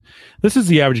This is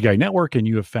the Average Guy Network, and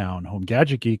you have found Home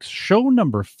Gadget Geeks, show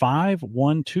number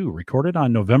 512, recorded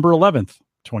on November 11th,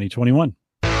 2021.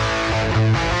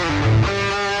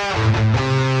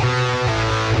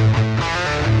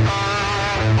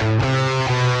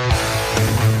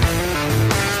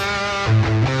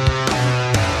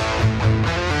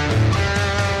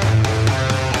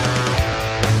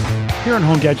 Here on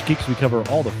Home Gadget Geeks, we cover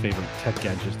all the favorite tech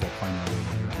gadgets that find their way in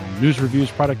your home. News, reviews,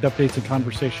 product updates, and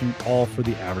conversation, all for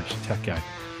the average tech guy.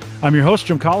 I'm your host,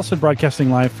 Jim Collison,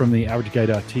 broadcasting live from the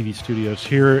AverageGuy.tv studios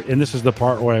here. And this is the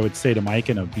part where I would say to Mike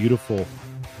in a beautiful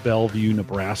Bellevue,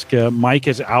 Nebraska. Mike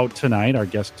is out tonight. Our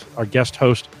guest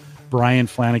host, Brian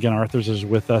Flanigan-Arthurs, is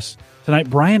with us tonight.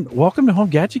 Brian, welcome to Home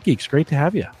Gadget Geeks. Great to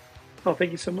have you. Oh,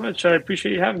 thank you so much. I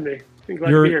appreciate you having me. I'm glad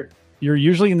to be here. You're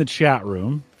usually in the chat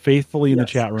room, faithfully in the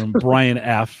chat room. Brian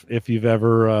F., if you've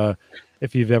ever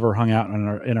hung out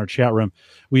in our chat room.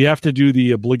 We have to do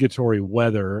the obligatory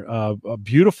weather.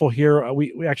 Beautiful here.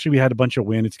 We had a bunch of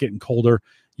wind. It's getting colder.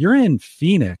 You're in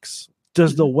Phoenix.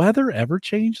 Does the weather ever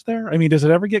change there? I mean, does it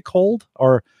ever get cold,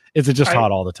 or is it just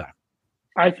hot all the time?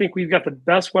 I think we've got the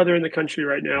best weather in the country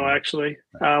right now. Actually,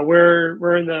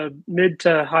 we're in the mid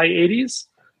to high 80s,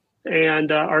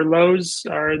 and our lows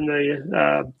are in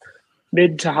the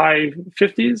mid to high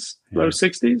 50s, low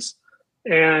 60s,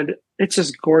 and it's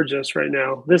just gorgeous right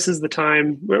now. This is the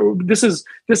time.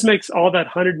 This makes all that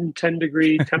 110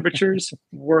 degree temperatures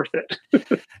worth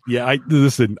it. Yeah,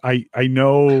 I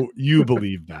know you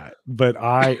believe that, but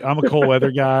I'm a cold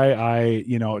weather guy.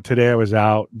 Today I was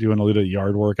out doing a little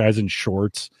yard work. I was in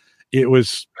shorts. It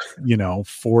was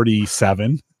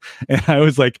 47, and I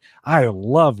was like, I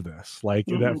love this. Like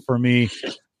that for me.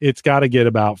 It's got to get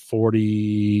about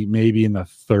 40, maybe in the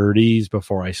 30s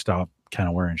before I stop kind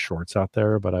of wearing shorts out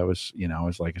there. But I was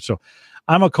like, so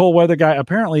I'm a cold weather guy.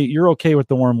 Apparently you're okay with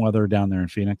the warm weather down there in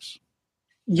Phoenix.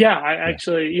 Yeah,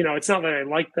 actually, it's not that I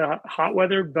like the hot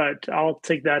weather, but I'll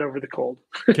take that over the cold.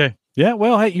 Okay. Yeah.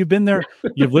 Well, hey, you've been there,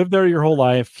 you've lived there your whole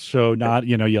life. So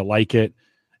you like it.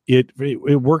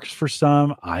 It works for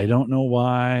some. I don't know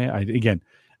why.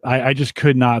 I just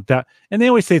could not and they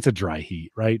always say it's a dry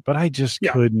heat, right? But I just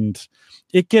couldn't.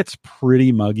 It gets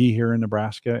pretty muggy here in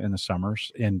Nebraska in the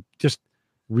summers and just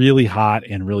really hot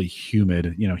and really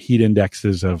humid, heat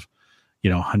indexes of,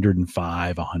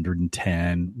 105,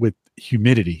 110 with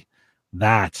humidity.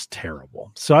 That's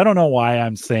terrible. So I don't know why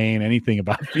I'm saying anything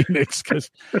about Phoenix,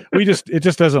 because it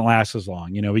just doesn't last as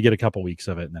long. We get a couple weeks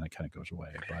of it and then it kind of goes away.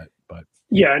 But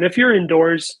yeah. And if you're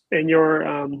indoors and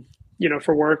you're,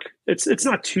 for work, it's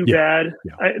not too bad.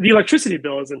 Yeah. The electricity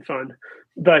bill isn't fun,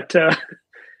 but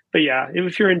yeah,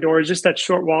 if you're indoors, just that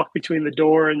short walk between the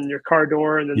door and your car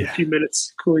door, and then a few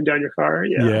minutes cooling down your car.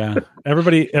 Yeah.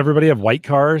 Everybody have white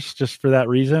cars just for that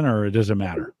reason, or it doesn't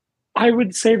matter? I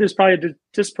would say there's probably a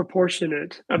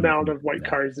disproportionate amount of white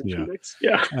cars in Phoenix.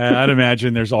 Yeah. I'd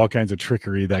imagine there's all kinds of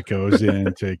trickery that goes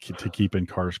in to keeping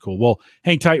cars cool. Well,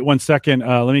 hang tight 1 second.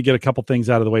 Let me get a couple things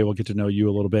out of the way. We'll get to know you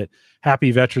a little bit.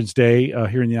 Happy Veterans Day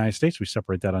here in the United States. We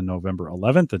celebrate that on November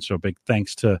 11th. And so big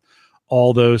thanks to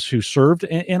all those who served.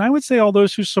 And I would say all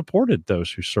those who supported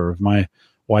those who served. My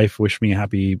wife wished me a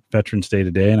happy Veterans Day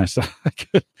today, and I said I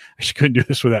just couldn't do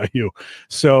this without you.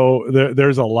 So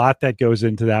there's a lot that goes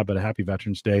into that, but a happy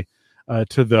Veterans Day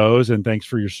to those, and thanks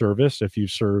for your service if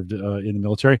you've served in the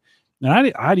military.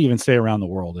 And I'd even say around the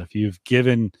world, if you've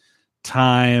given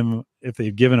time, if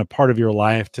they've given a part of your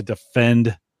life to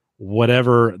defend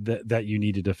whatever that you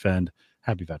need to defend,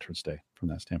 happy Veterans Day from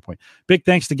that standpoint. Big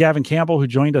thanks to Gavin Campbell, who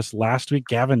joined us last week.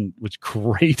 Gavin was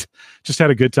great. Just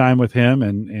had a good time with him.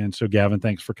 And so Gavin,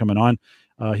 thanks for coming on.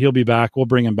 He'll be back. We'll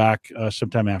bring him back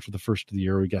sometime after the first of the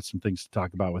year. We got some things to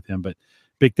talk about with him, but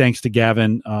big thanks to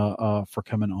Gavin for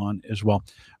coming on as well.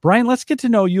 Brian, let's get to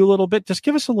know you a little bit. Just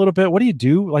give us a little bit. What do you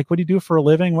do? What do you do for a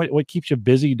living? What keeps you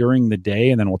busy during the day?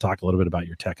 And then we'll talk a little bit about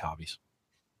your tech hobbies.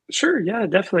 Sure. Yeah,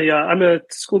 definitely. I'm a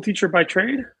school teacher by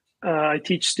trade. I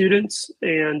teach students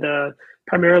and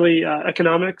primarily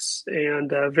economics and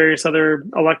various other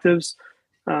electives.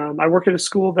 I work at a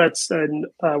school that's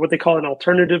what they call an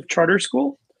alternative charter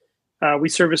school. We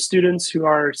service students who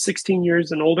are 16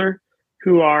 years and older,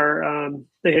 who are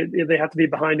they have to be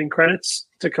behind in credits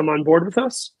to come on board with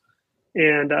us.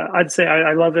 And I'd say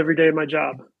I love every day of my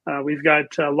job. We've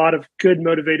got a lot of good,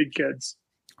 motivated kids.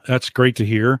 That's great to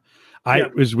hear.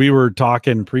 As we were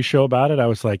talking pre-show about it, I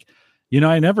was like,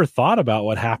 I never thought about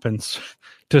what happens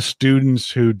to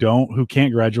students who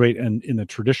can't graduate in the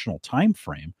traditional time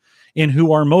frame and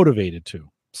who are motivated to.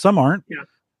 Some aren't.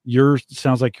 Yeah.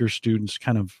 Sounds like your students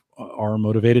kind of are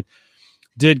motivated.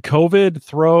 Did COVID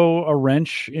throw a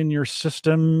wrench in your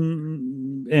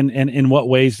system? And in what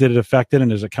ways did it affect it?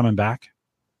 And is it coming back?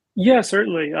 Yeah,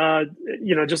 certainly.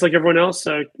 Just like everyone else,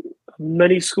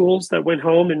 many schools that went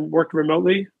home and worked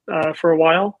remotely for a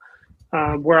while.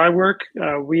 Where I work,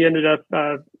 we ended up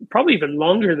probably even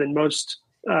longer than most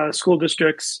school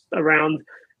districts around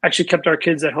actually kept our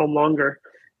kids at home longer.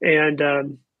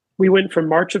 And we went from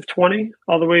March of 20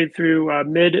 all the way through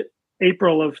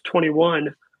mid-April of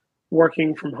 21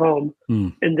 working from home.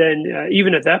 And then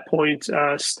even at that point,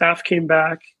 staff came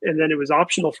back, and then it was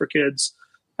optional for kids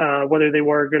whether they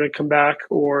were going to come back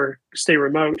or stay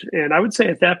remote. And I would say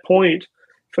at that point,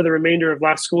 for the remainder of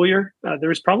last school year, there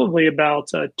was probably about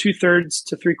 2/3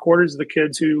 to 3/4 of the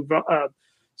kids who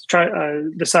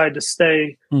decided to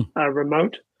stay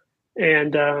remote.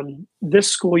 And this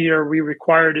school year, we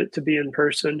required it to be in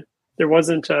person. There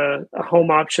wasn't a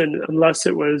home option unless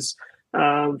it was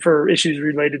for issues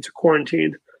related to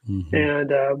quarantine.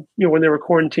 And when they were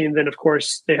quarantined, then of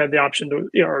course they had the option to,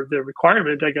 or the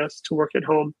requirement, I guess, to work at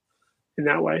home in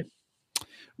that way.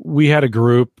 We had a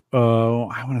group,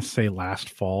 I want to say last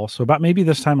fall. So about maybe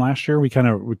this time last year, we kind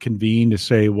of convened to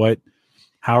say,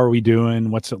 how are we doing?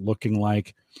 What's it looking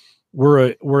like?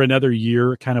 We're another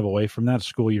year kind of away from that.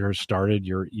 School year has started.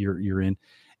 You're in.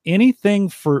 Anything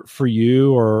for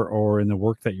you or in the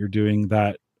work that you're doing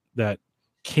that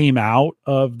came out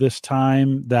of this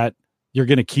time that you're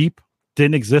going to keep,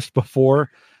 didn't exist before,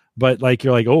 but like,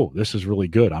 you're like, oh, this is really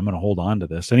good, I'm going to hold on to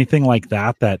this. Anything like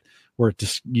that where it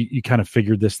just, you kind of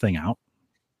figured this thing out?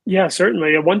 Yeah,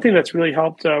 certainly. One thing that's really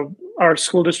helped, our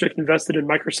school district invested in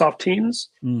Microsoft Teams.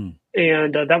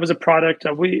 And that was a product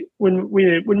when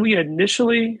we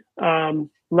initially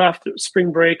left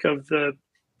spring break of the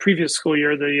previous school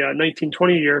year, the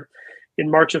 1920 year, in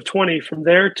March of 20, from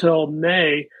there till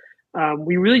May,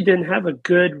 we really didn't have a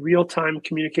good real-time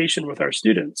communication with our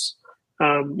students.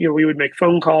 We would make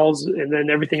phone calls, and then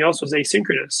everything else was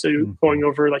asynchronous. So going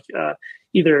over like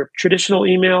either traditional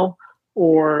email,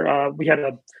 or we had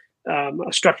a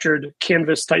structured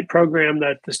Canvas type program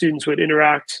that the students would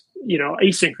interact,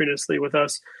 asynchronously with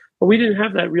us. But we didn't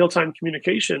have that real-time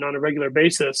communication on a regular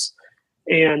basis.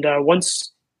 And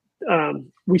once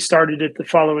we started it the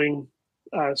following,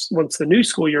 once the new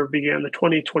school year began, the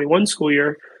 2021 school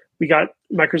year, we got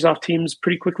Microsoft Teams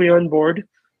pretty quickly on board.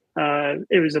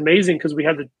 It was amazing because we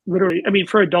had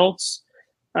for adults,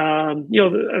 I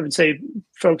would say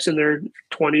folks in their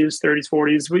 20s, 30s,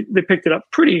 40s, they picked it up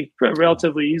pretty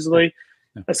relatively easily.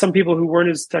 Some people who weren't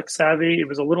as tech savvy, it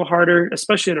was a little harder,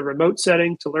 especially in a remote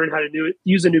setting, to learn how to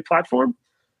use a new platform.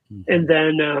 And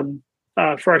then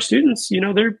for our students,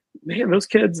 those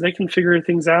kids, they can figure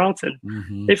things out,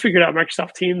 and they figured out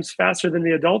Microsoft Teams faster than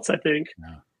the adults, I think.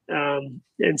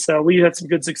 And so we had some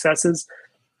good successes.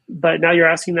 But now you're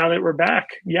asking, now that we're back,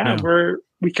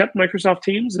 we kept Microsoft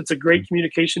Teams. It's a great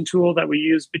communication tool that we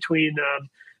use between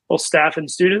both staff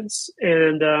and students.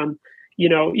 And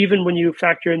even when you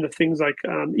factor in the things like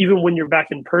even when you're back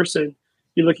in person,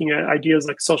 you're looking at ideas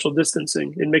like social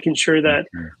distancing and making sure that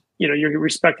you're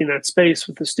respecting that space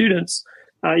with the students,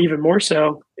 even more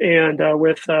so. And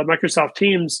with Microsoft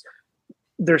Teams,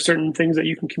 there are certain things that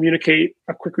you can communicate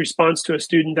a quick response to a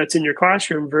student that's in your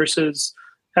classroom versus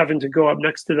having to go up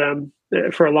next to them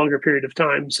for a longer period of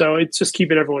time. So it's just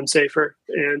keeping everyone safer,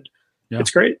 and it's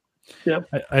great. Yeah.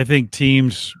 I think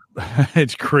Teams,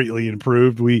 it's greatly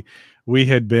improved. We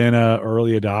had been a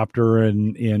early adopter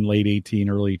in late 18,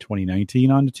 early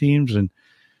 2019 on the Teams, and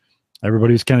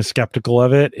everybody was kind of skeptical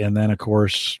of it. And then of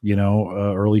course,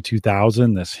 early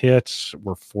 2000, this hits,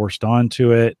 we're forced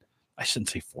onto it. I shouldn't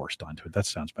say forced onto it. That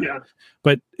sounds bad,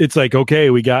 but it's like, okay,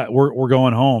 we're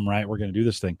going home, right? We're going to do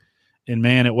this thing. And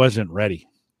man, it wasn't ready.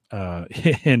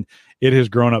 And it has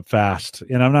grown up fast,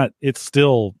 and it's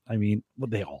still,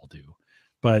 they all do,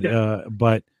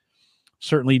 but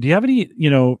certainly, do you have any,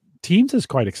 Teams is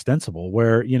quite extensible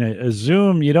where, a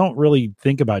Zoom, you don't really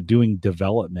think about doing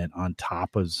development on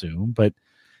top of Zoom, but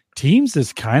Teams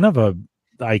is kind of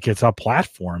it's a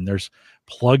platform. There's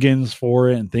plugins for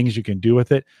it and things you can do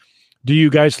with it. Do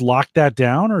you guys lock that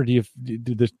down, or do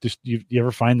you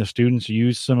ever find the students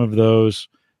use some of those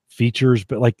features?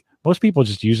 But like most people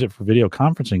just use it for video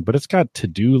conferencing, but it's got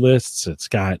to-do lists. It's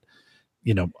got,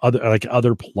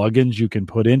 other plugins you can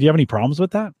put in. Do you have any problems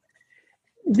with that?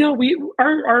 No,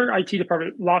 our IT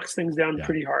department locks things down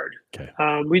pretty hard. Okay.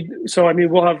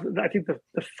 We'll have, I think the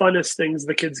funnest things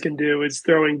the kids can do is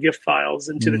throwing GIF files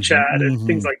into the chat and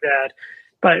things like that.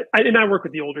 But I work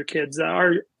with the older kids.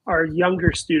 Our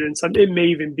younger students, it may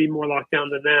even be more locked down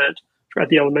than that at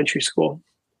the elementary school.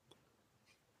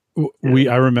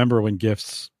 I remember when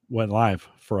GIFs went live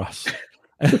for us.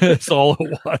 That's all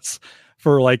it was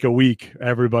for like a week.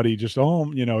 Everybody just,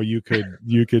 you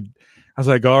could, I was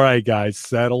like, all right, guys,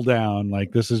 settle down.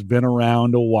 Like, this has been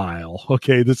around a while.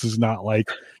 Okay. This is not like,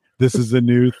 this is a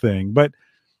new thing, but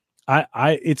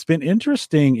it's been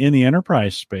interesting in the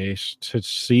enterprise space to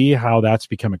see how that's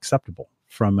become acceptable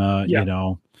from, we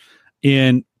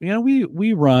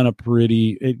run a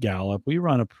pretty, at Gallup, we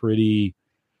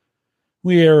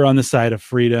are on the side of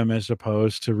freedom as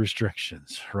opposed to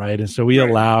restrictions, right? And so we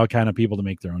allow kind of people to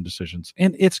make their own decisions,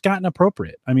 and it's gotten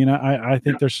appropriate. I mean, I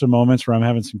think there's some moments where I'm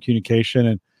having some communication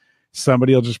and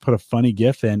somebody will just put a funny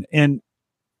GIF in, and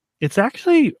it's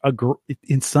actually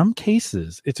in some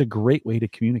cases, it's a great way to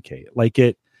communicate. Like,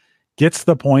 it gets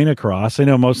the point across. I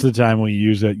know most of the time we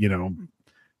use it,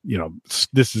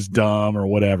 this is dumb or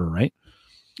whatever, right?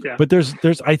 Yeah. But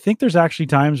I think there's actually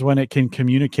times when it can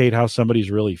communicate how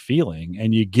somebody's really feeling,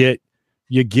 and you get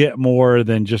more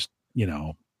than just,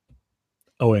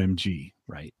 OMG,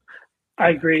 right? I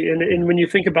agree. And when you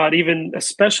think about, even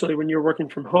especially when you're working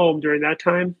from home during that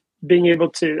time, being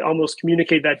able to almost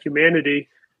communicate that humanity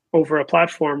over a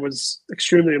platform was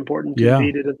extremely important to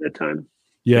needed at that time.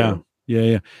 Yeah.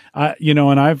 And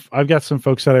I've got some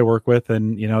folks that I work with,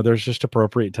 and, there's just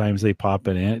appropriate times they pop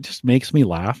it in. It just makes me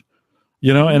laugh.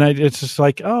 And it's just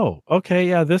like, oh, okay,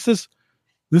 yeah, this is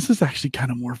actually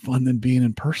kind of more fun than being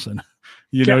in person,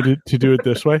 to do it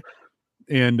this way.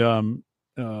 And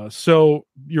so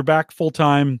you're back full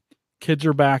time, kids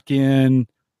are back in,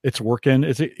 it's working.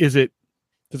 Does it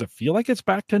feel like it's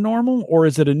back to normal, or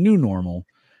is it a new normal?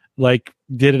 Like,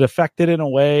 did it affect it in a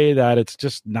way that it's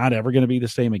just not ever going to be the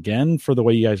same again for the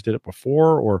way you guys did it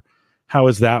before, or how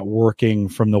is that working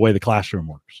from the way the classroom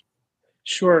works?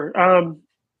 Sure.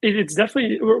 It's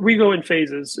definitely, we go in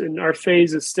phases, and our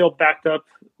phase is still backed up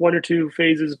 1 or 2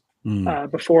 phases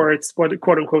before it's what,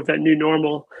 quote unquote, that new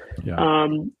normal. Yeah.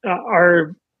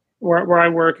 Where I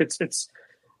work, it's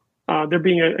they're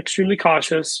being extremely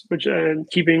cautious, and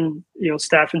keeping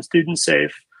staff and students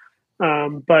safe.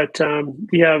 But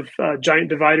we have giant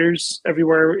dividers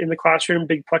everywhere in the classroom,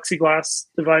 big plexiglass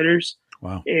dividers.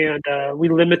 Wow. And we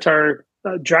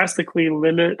drastically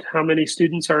limit how many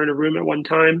students are in a room at one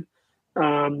time.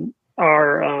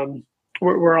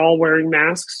 We're all wearing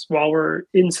masks while we're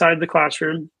inside the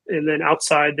classroom, and then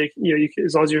outside, as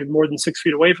long as you're more than 6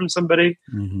 feet away from somebody,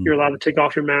 you're allowed to take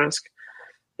off your mask.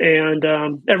 And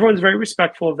everyone's very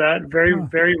respectful of that. Very,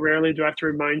 very rarely do I have to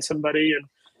remind somebody. And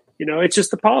it's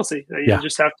just the policy. You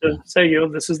just have to say,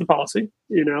 this is the policy.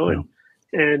 And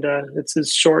it's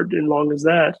as short and long as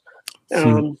that.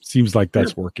 Seems like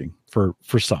that's working for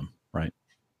some, right?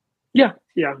 Yeah.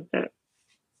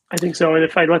 I think so. And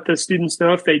if I let the students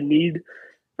know if they need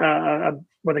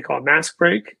what they call a mask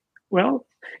break, well,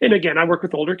 and again, I work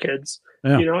with older kids.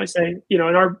 Yeah. I say,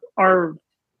 and our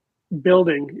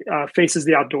building faces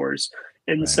the outdoors,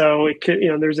 and so it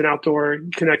can, there's an outdoor,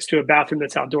 connects to a bathroom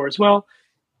that's outdoors. Well,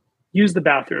 use the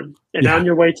bathroom, and on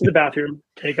your way to the bathroom,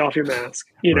 take off your mask.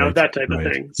 That type of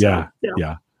thing. So,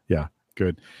 yeah.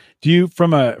 Good. Do you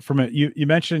you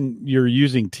mentioned you're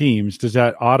using Teams? Does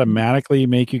that automatically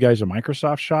make you guys a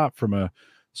Microsoft shop from a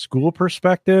school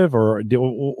perspective, or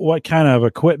what kind of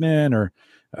equipment, or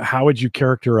how would you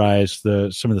characterize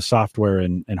some of the software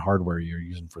and hardware you're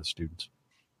using for the students?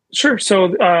 Sure. So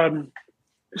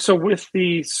with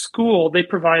the school, they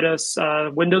provide us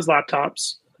Windows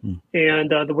laptops, and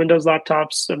the Windows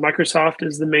laptops, Microsoft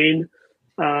is the main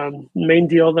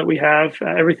deal that we have.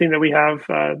 Everything that we have,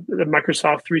 the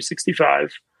Microsoft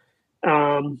 365,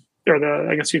 or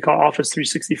I guess you call Office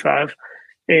 365.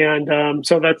 And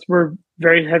so we're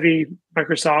very heavy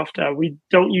Microsoft. We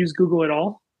don't use Google at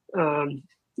all.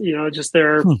 Just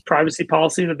their privacy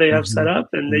policy that they have set up,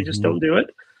 and they just don't do it.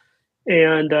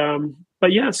 And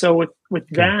but yeah, so with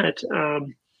that,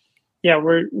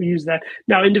 we use that.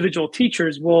 Now, individual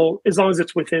teachers will, as long as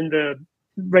it's within the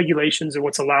regulations and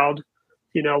what's allowed,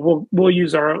 we'll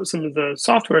use some of the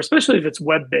software, especially if it's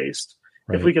web-based.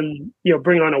 Right. If we can,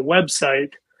 bring on a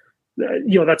website,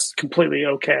 that's completely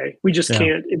okay. We just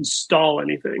can't install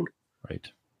anything. Right.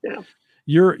 Yeah.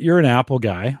 You're an Apple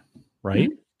guy, right?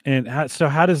 Mm-hmm. And so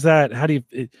how do you,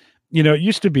 it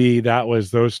used to be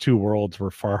those two worlds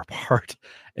were far apart,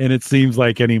 and it seems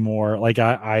like anymore, like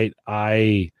I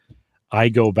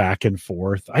go back and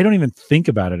forth. I don't even think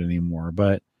about it anymore,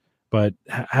 but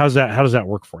how does that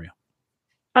work for you?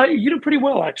 Pretty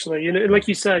well, actually. Like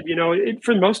you said,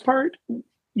 for the most part,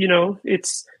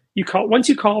 it's once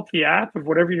you call up the app of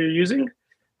whatever you're using,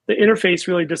 the interface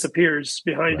really disappears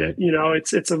behind it.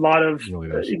 It's a lot of,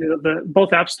 really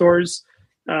both app stores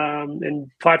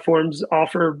and platforms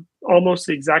offer almost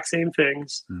the exact same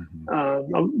things. A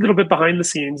little bit behind the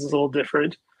scenes is a little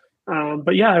different.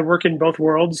 But yeah, I work in both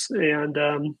worlds, and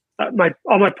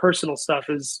all my personal stuff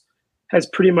has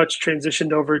pretty much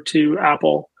transitioned over to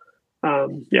Apple.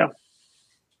 Yeah.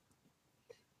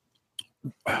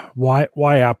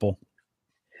 Why Apple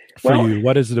for you?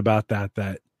 What is it about that,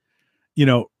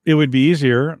 it would be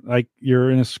easier. Like, you're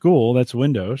in a school that's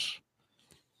Windows.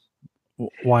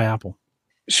 Why Apple?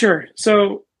 Sure.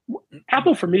 So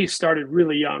Apple for me started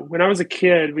really young. When I was a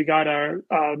kid, we got our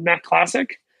Mac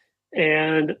Classic,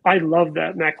 and I loved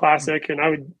that Mac Classic, and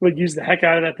I would use the heck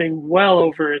out of that thing well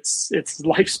over its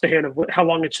lifespan of how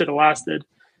long it should have lasted.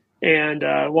 And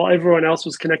while everyone else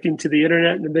was connecting to the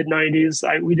internet in the mid 90s,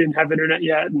 we didn't have internet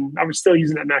yet, and I was still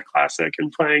using that Mac Classic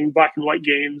and playing black and white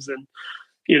games, and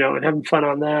and having fun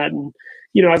on that. And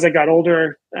as I got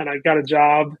older and I got a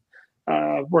job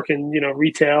working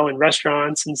retail and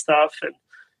restaurants and stuff, and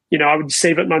I would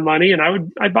save up my money, and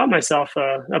I bought myself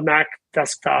a Mac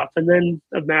desktop, and then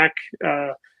a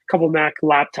couple Mac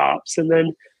laptops, and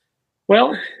then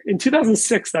in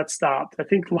 2006 that stopped. I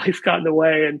think life got in the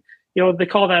way, and they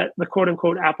call that the quote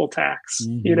unquote Apple tax,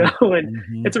 and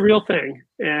it's a real thing.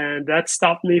 And that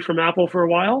stopped me from Apple for a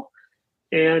while.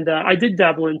 And I did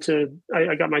dabble into,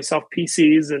 I got myself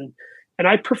PCs, and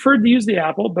I preferred to use the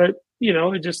Apple, but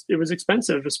it was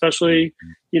expensive, especially,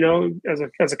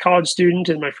 as a college student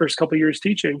in my first couple of years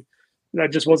teaching.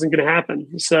 That just wasn't going to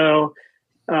happen. So,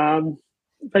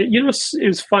 but it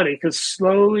was funny because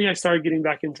slowly I started getting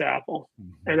back into Apple,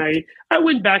 and I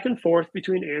went back and forth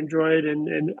between Android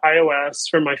and iOS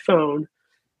for my phone,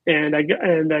 and I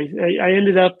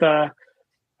ended up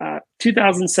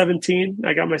 2017.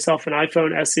 I got myself an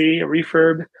iPhone SE, a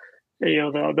refurb,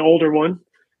 the older one,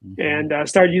 and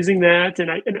started using that. And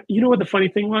what the funny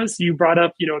thing was, you brought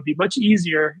up, it'd be much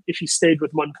easier if you stayed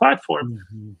with one platform,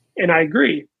 and I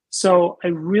agree. So I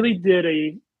really did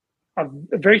a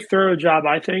very thorough job,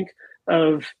 I think,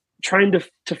 of trying to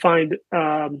find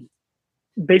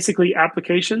basically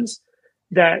applications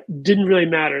that didn't really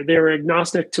matter. They were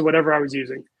agnostic to whatever I was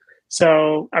using.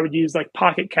 So I would use like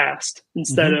Pocket Cast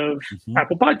instead of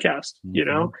Apple Podcast,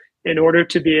 in order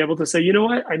to be able to say,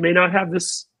 what, I may not have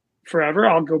this forever.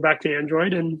 I'll go back to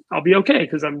Android and I'll be okay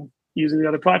because I'm using the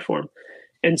other platform.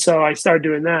 And so I started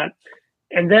doing that.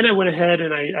 And then I went ahead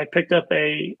and I picked up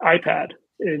a iPad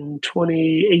in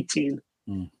 2018.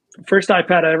 First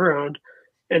iPad I ever owned.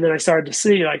 And then I started to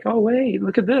see like, oh, wait,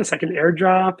 look at this. I can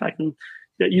AirDrop. I can,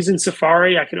 using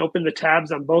Safari, I can open the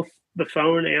tabs on both the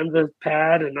phone and the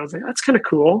pad. And I was like, that's kind of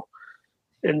cool.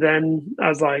 And then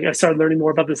I started learning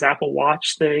more about this Apple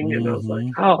Watch thing. And I was like,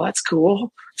 oh, that's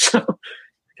cool. So I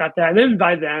got that. And then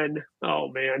by then, oh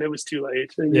man, it was too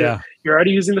late. And you're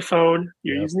already using the phone,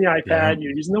 you're using the iPad,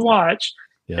 you're using the watch.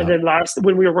 And then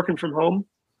when we were working from home,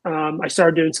 I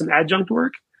started doing some adjunct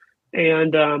work,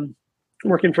 and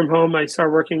working from home, I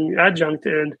started working adjunct,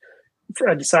 and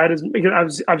I decided I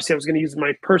was going to use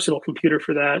my personal computer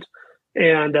for that.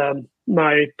 And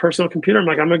my personal computer, I'm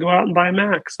like, I'm going to go out and buy a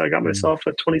Mac. So I got myself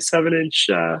a 27-inch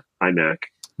iMac.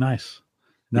 Nice.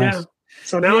 Yeah.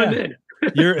 So now I'm in.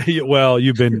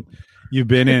 You've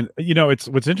been in, it's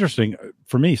what's interesting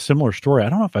for me, similar story. I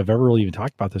don't know if I've ever really even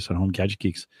talked about this on Home Gadget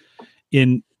Geeks.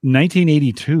 In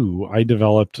 1982,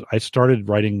 I started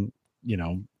writing,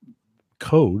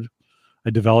 code. I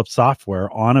developed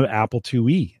software on an Apple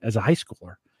IIe as a high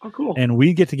schooler. Oh, cool. And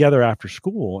we'd get together after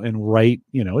school and write,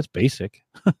 it's basic,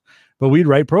 but we'd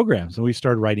write programs, and we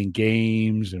started writing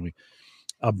games. And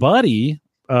a buddy,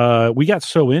 we got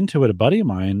so into it, a buddy of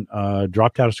mine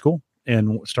dropped out of school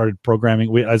and started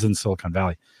programming. As in Silicon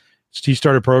Valley. He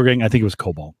started programming, I think it was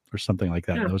COBOL or something like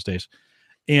that in those days.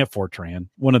 And Fortran,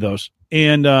 one of those.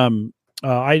 And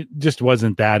I just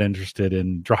wasn't that interested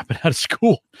in dropping out of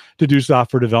school to do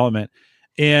software development.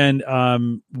 And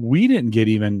we didn't get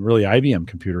even really IBM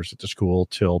computers at the school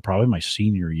till probably my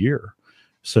senior year.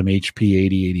 Some HP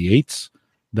 8088s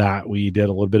that we did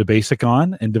a little bit of basic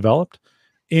on and developed.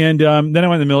 And then I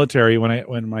went in the military.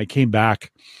 When I came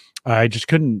back, I just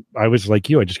couldn't. I was like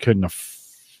you. I just couldn't. I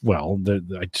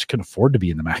just couldn't afford to be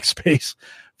in the Mac space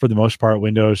for the most part.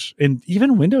 Windows, and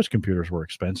even Windows computers were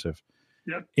expensive.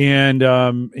 Yep. And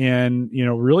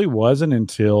really wasn't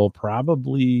until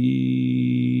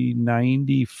probably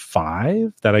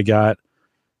 95 that I got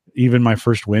even my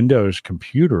first Windows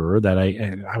computer. That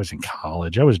I was in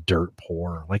college. I was dirt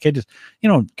poor. Like I just,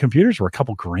 computers were a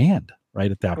couple grand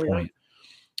right at that point. Yeah.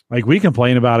 Like we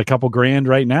complain about a couple grand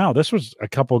right now. This was a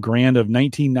couple grand of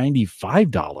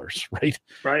 $1995, right?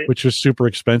 Right. Which was super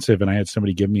expensive. And I had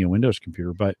somebody give me a Windows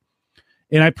computer,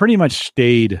 and I pretty much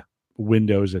stayed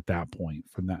Windows at that point,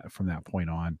 from that point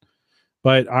on.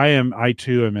 But I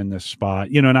too am in this spot,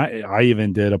 and I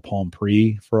even did a Palm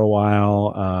Pre for a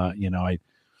while. I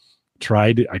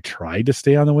tried to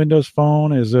stay on the Windows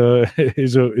Phone as a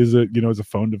as a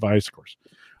phone device. Of course,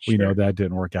 we know that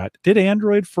didn't work out. Did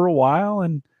Android for a while,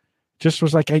 and just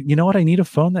was like, I need a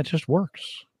phone that just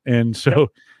works. And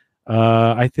so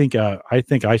I think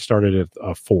I started at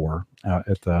a 4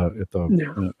 at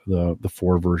the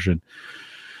 4 version.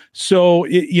 So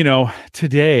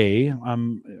today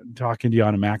I'm talking to you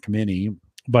on a Mac Mini,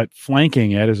 but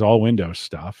flanking it is all Windows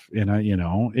stuff. And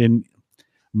in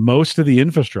most of the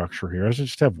infrastructure here, I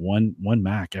just have one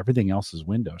Mac. Everything else is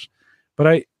Windows.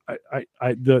 But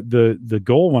the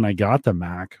goal when I got the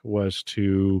Mac was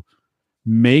to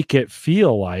make it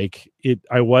feel like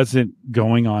I wasn't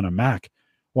going on a Mac.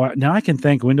 Well, now I can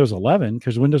thank Windows 11,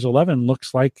 because Windows 11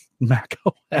 looks like Mac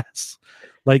OS.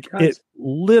 Like it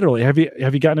literally. Have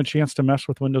you gotten a chance to mess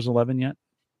with Windows 11 yet?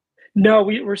 No,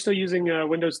 we're still using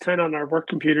Windows 10 on our work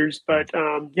computers, but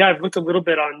I've looked a little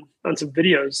bit on some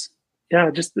videos. Yeah,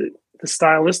 just the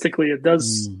stylistically, it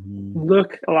does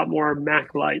look a lot more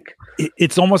Mac-like.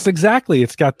 It's almost exactly.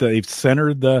 They've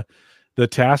centered the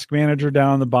task manager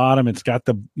down the bottom. It's got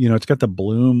the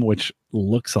bloom, which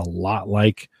looks a lot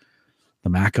like the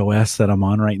Mac OS that I'm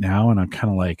on right now, and I'm kind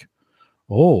of like,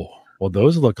 oh, well,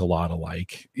 those look a lot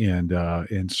alike,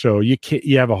 and so you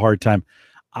have a hard time.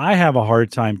 I have a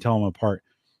hard time telling them apart.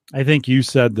 I think you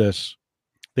said this: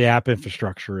 the app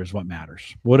infrastructure is what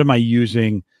matters. What am I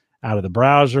using out of the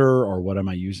browser, or what am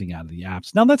I using out of the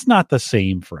apps? Now, that's not the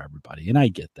same for everybody, and I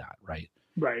get that, right?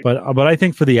 Right. But I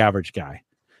think for the average guy,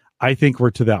 I think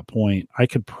we're to that point. I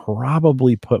could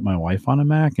probably put my wife on a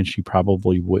Mac, and she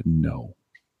probably wouldn't know.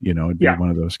 It'd be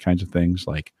one of those kinds of things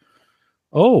like,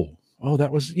 oh,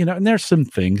 that was, and there's some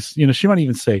things, she might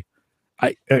even say,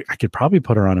 I could probably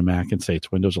put her on a Mac and say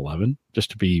it's Windows 11, just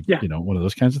to be, one of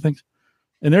those kinds of things.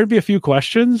 And there'd be a few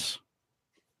questions,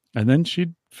 and then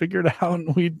she'd figure it out,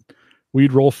 and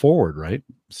we'd roll forward. Right.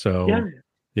 So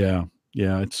yeah.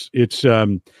 It's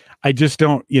I just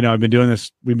don't, we've been doing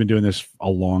this a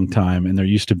long time, and there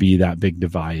used to be that big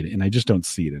divide, and I just don't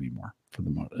see it anymore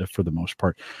for the most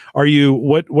part. What are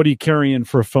you carrying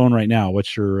for a phone right now?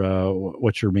 What's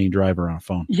your main driver on a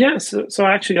phone? Yeah. So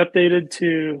I actually updated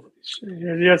to,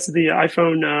 the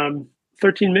iPhone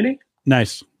 13 mini.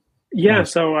 Nice. Yeah.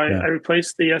 Nice. So I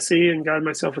replaced the SE and got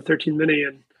myself a 13 mini,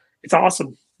 and it's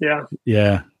awesome. Yeah.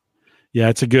 Yeah. Yeah,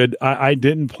 it's a good. I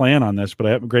didn't plan on this, but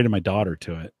I upgraded my daughter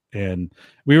to it, and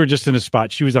we were just in a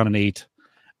spot. She was on an 8,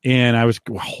 and I was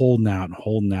holding out, and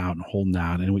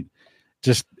we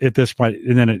just at this point,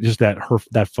 and then it just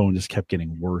that phone just kept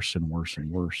getting worse and worse and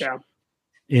worse. Yeah.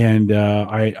 And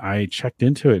I checked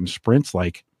into it, and Sprint's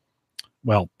like,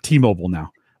 well, T-Mobile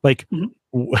now, like,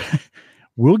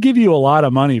 we'll give you a lot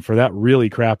of money for that really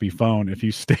crappy phone if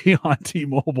you stay on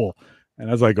T-Mobile. And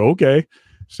I was like, okay.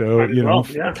 So,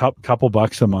 couple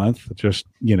bucks a month, just,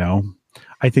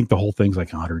 I think the whole thing's like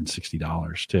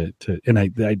 $160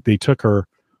 and they took her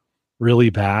really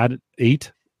bad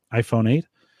iPhone 8.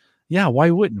 Yeah.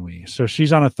 Why wouldn't we? So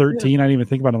she's on a 13. I didn't even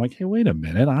think about it. I'm like, hey, wait a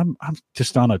minute. I'm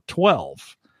just on a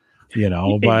 12,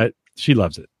 but she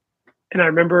loves it. And I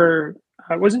remember,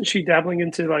 wasn't she dabbling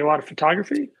into like a lot of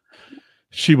photography?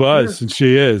 She was, and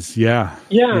she is. Yeah.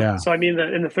 So, I mean, the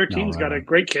 13's got a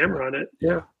great camera on it.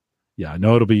 Yeah. Yeah,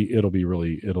 no, it'll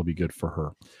be good for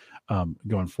her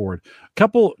going forward.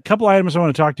 Couple items I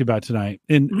want to talk to you about tonight.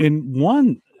 In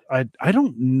one, I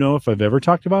don't know if I've ever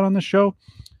talked about on the show,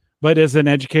 but as an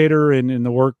educator and in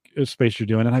the work space you're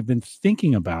doing, and I've been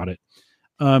thinking about it.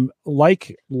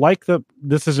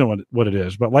 This isn't what it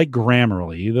is, but like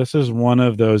Grammarly, this is one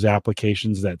of those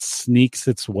applications that sneaks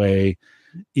its way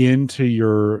into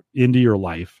your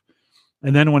life,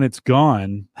 and then when it's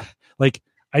gone, like.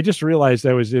 I just realized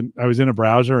I was in a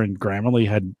browser and Grammarly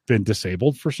had been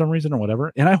disabled for some reason or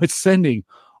whatever. And I was sending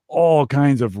all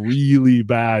kinds of really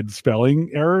bad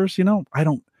spelling errors. I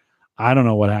don't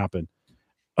know what happened.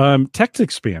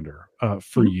 TextExpander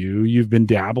for you've been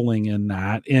dabbling in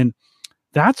that. And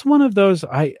that's one of those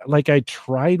I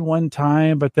tried one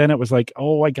time, but then it was like,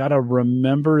 oh, I got to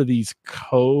remember these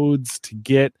codes to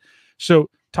get. So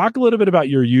talk a little bit about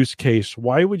your use case.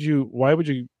 Why would you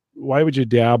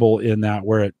dabble in that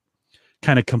where it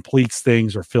kind of completes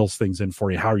things or fills things in for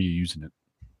you? How are you using it?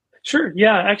 Sure.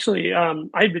 Yeah, actually,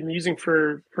 I've been using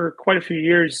for quite a few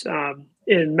years.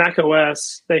 In Mac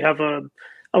OS, they have a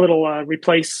little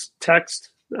replace text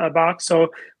box. So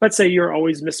let's say you're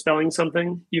always misspelling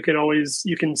something. You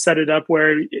can set it up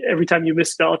where every time you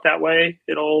misspell it that way,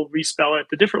 it'll respell it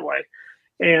a different way.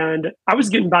 And I was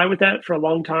getting by with that for a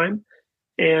long time.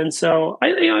 And so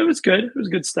it was good. It was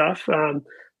good stuff.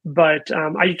 But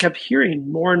I kept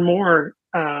hearing more and more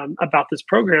about this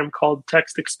program called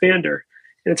TextExpander,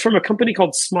 and it's from a company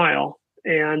called Smile.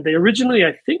 And they originally,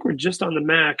 I think, were just on the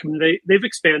Mac. I mean, they've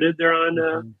expanded. They're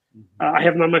on. I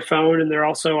have them on my phone, and they're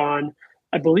also on,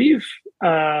 I believe,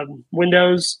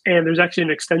 Windows. And there's actually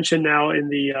an extension now in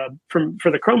the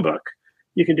for the Chromebook.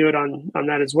 You can do it on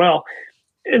that as well.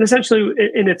 And essentially,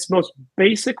 in its most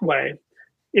basic way,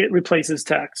 it replaces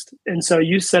text. And so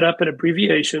you set up an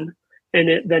abbreviation, and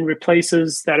it then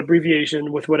replaces that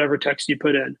abbreviation with whatever text you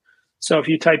put in. So if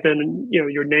you type in,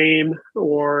 your name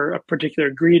or a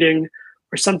particular greeting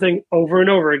or something over and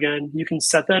over again, you can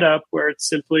set that up where it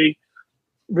simply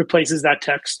replaces that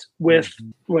text with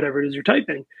whatever it is you're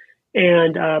typing.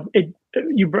 And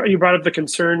you brought up the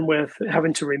concern with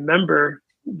having to remember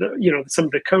some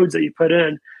of the codes that you put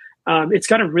in. It's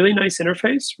got a really nice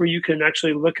interface where you can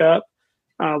actually look up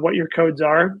what your codes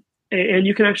are, and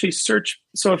you can actually search.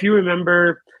 So if you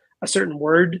remember a certain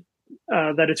word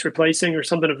that it's replacing or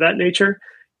something of that nature,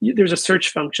 there's a search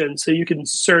function. So you can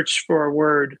search for a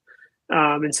word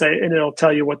and it'll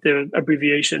tell you what the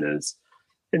abbreviation is.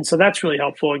 And so that's really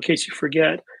helpful in case you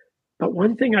forget. But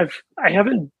one thing I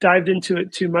haven't dived into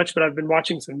it too much, but I've been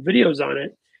watching some videos on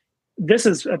it. This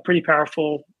is a pretty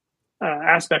powerful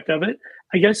aspect of it.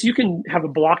 I guess you can have a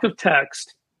block of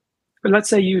text, and let's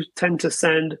say you tend to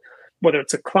send, whether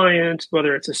it's a client,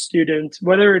 whether it's a student,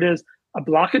 whether it is a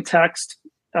block of text,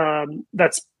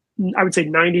 that's, I would say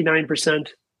 99%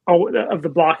 of the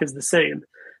block is the same.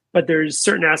 But there's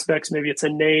certain aspects, maybe it's a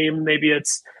name, maybe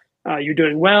it's you're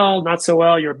doing well, not so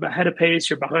well, you're ahead of pace,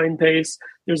 you're behind pace.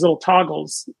 There's little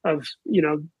toggles of,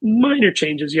 minor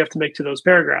changes you have to make to those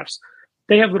paragraphs.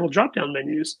 They have little drop-down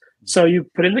menus. So you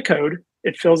put in the code,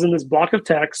 it fills in this block of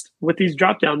text with these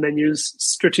drop-down menus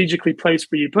strategically placed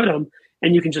where you put them,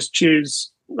 and you can just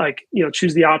choose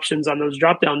the options on those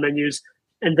drop-down menus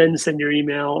and then send your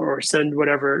email or send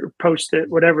whatever, post it,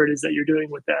 whatever it is that you're doing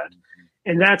with that.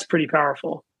 And that's pretty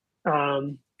powerful.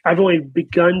 I've only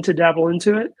begun to dabble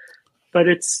into it, but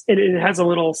it has a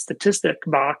little statistic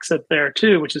box up there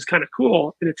too, which is kind of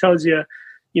cool. And it tells you,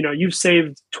 you've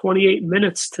saved 28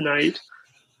 minutes tonight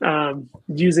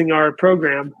using our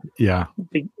program. Yeah.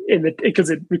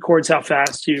 Because it records how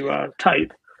fast you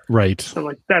type. Right. So I'm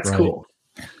like, that's right. Cool.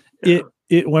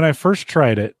 When I first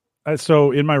tried it,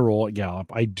 so in my role at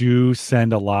Gallup, I do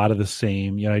send a lot of the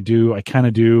same, I kind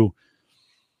of do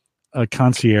a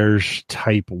concierge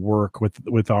type work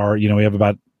with our, we have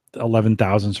about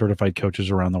 11,000 certified coaches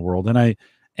around the world. And I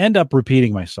end up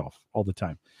repeating myself all the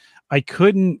time. I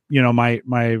couldn't,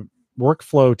 my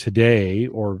workflow today,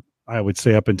 or I would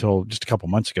say up until just a couple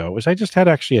months ago, was I just had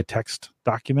actually a text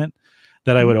document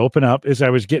that I would open up as I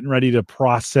was getting ready to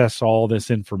process all this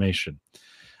information.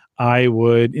 I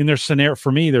would, in their scenario,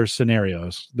 for me, there's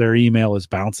scenarios. Their email is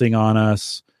bouncing on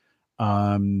us.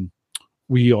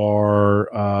 We are,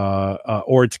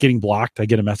 or it's getting blocked. I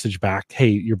get a message back.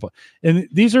 Hey, and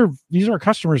these are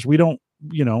customers. We want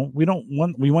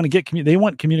to get, they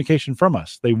want communication from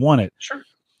us. They want it. Sure.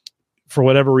 For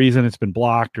whatever reason, it's been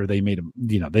blocked, or they made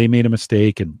a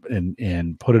mistake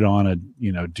and put it on a,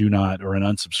 do not, or an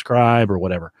unsubscribe or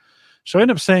whatever. So I end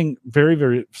up saying very,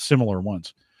 very similar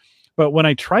ones. But when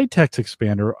I tried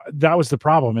TextExpander, that was the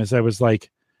problem, is I was like,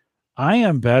 I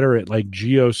am better at like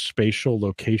geospatial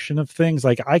location of things.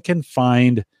 Like I can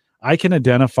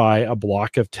identify a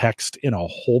block of text in a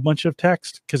whole bunch of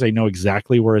text because I know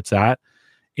exactly where it's at.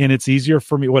 And it's easier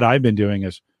for me. What I've been doing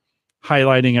is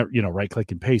highlighting it, right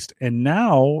click and paste. And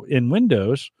now in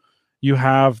Windows, you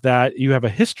have a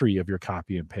history of your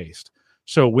copy and paste.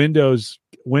 So Windows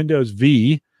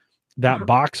V, that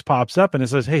box pops up and it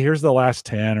says, hey, here's the last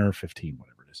 10 or 15,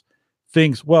 whatever it is.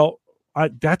 Things. Well,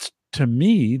 to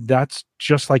me, that's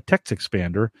just like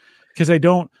TextExpander, because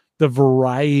the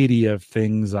variety of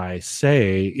things I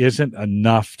say isn't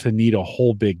enough to need a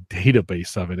whole big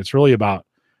database of it. It's really about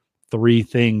 3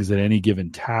 things at any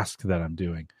given task that I'm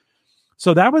doing.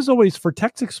 So that was always, for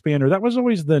TextExpander, that was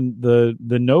always the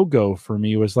no-go for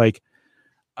me, was like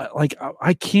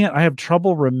I have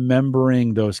trouble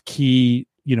remembering those key,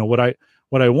 what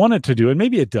I wanted to do, and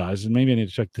maybe it does, and maybe I need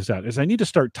to check this out, is I need to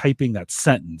start typing that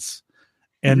sentence.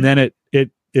 And then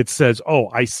it says, oh,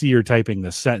 I see you're typing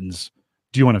this sentence.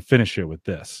 Do you want to finish it with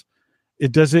this?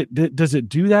 Does it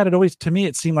do that? It always, to me,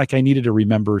 it seemed like I needed to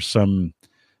remember some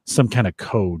kind of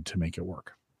code to make it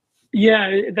work.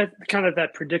 Yeah, that kind of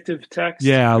that predictive text.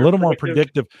 Yeah, a little more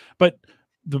predictive. But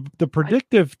the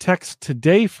predictive text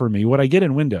today for me, what I get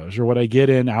in Windows or what I get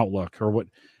in Outlook or what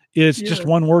is just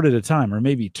one word at a time, or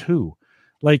maybe 2.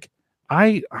 Like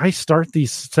I start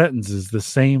these sentences the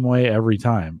same way every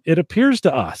time. It appears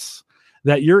to us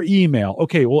that your email,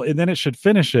 okay, well, and then it should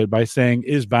finish it by saying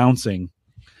is bouncing.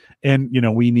 And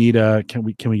we need can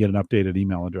we get an updated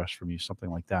email address from you,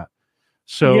 something like that.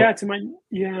 So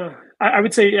I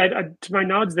would say to my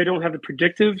knowledge, they don't have the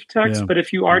predictive text, but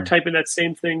if you are typing that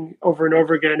same thing over and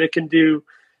over again, it can do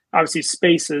obviously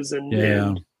spaces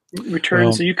and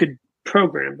return. So you could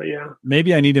program, but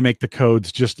maybe I need to make the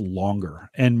codes just longer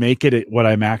and make it what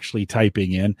I'm actually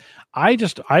typing in. I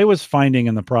was finding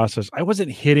in the process, I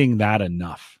wasn't hitting that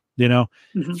enough.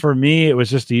 For me, it was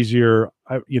just easier,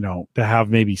 to have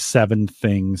maybe 7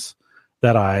 things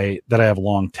that I have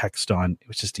long text on. It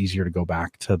was just easier to go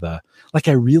back to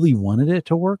I really wanted it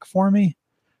to work for me.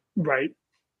 Right.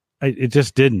 It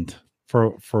just didn't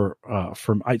so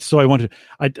I wanted,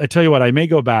 I tell you what, I may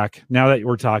go back now that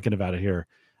we're talking about it here.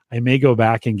 I may go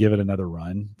back and give it another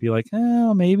run. Be like,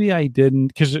 oh, maybe I didn't,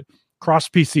 because cross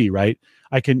PC, right?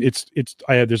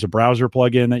 There's a browser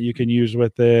plugin that you can use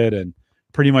with it and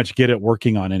pretty much get it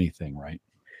working on anything, right?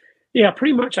 Yeah,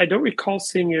 pretty much. I don't recall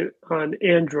seeing it on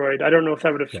Android. I don't know if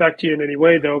that would affect you in any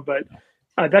way, though. But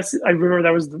I remember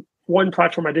that was the one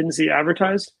platform I didn't see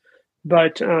advertised.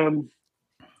 But for me,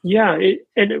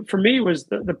 it was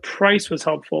the price was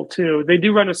helpful too. They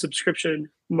do run a subscription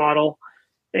model,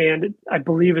 and I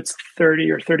believe it's $30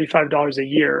 or $35 a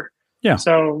year. Yeah.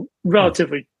 So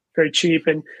relatively very cheap.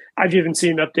 And I've even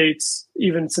seen updates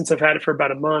even since I've had it for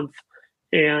about a month.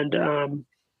 And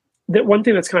that one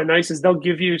thing that's kind of nice is they'll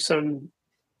give you some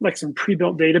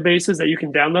pre-built databases that you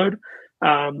can download,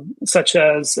 such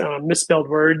as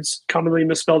commonly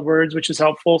misspelled words, which is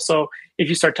helpful. So if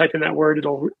you start typing that word,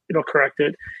 it'll correct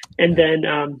it. And then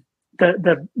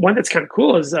the one that's kind of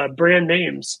cool is brand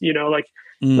names.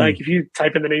 Like if you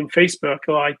type in the name Facebook,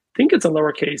 well, I think it's a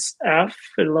lowercase f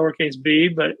and a lowercase b,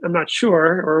 but I'm not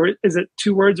sure. Or is it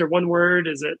 2 words or 1 word?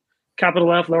 Is it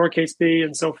capital F, lowercase b,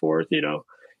 and so forth?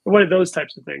 One of those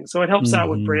types of things. So it helps out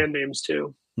with brand names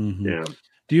too. Mm-hmm. Yeah.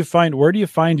 Where do you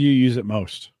find you use it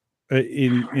most?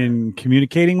 In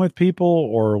communicating with people,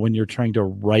 or when you're trying to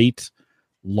write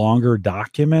longer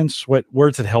documents?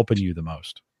 Where's it helping you the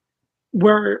most?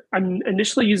 Where I'm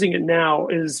initially using it now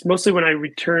is mostly when I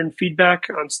return feedback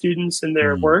on students and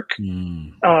their work.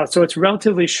 So it's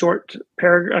relatively short,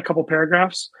 a couple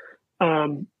paragraphs.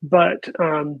 But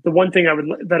the one thing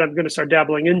that I'm going to start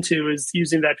dabbling into is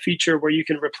using that feature where you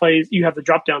have the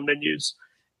drop-down menus.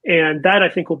 And that I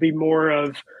think will be more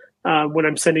of when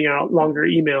I'm sending out longer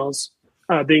emails,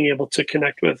 being able to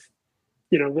connect with,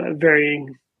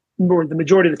 varying more. The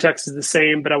majority of the text is the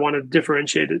same, but I want to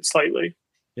differentiate it slightly.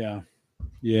 Yeah.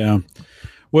 Yeah.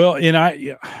 Well, and I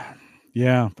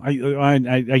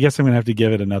guess I'm going to have to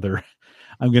give it another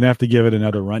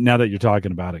run now that you're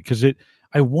talking about it. Cause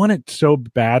I want it so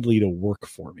badly to work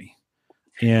for me.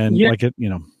 And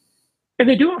and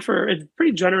they do offer a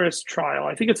pretty generous trial.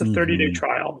 I think it's a 30-day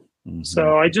trial.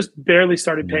 So I just barely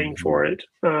started paying for it.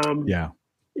 Yeah.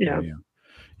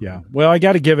 Well, I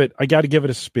got to give it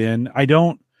a spin. I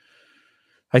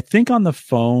think on the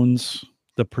phones,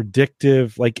 the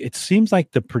predictive, it seems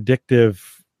like the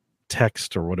predictive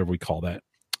text or whatever we call that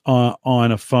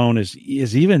on a phone is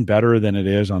even better than it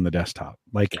is on the desktop.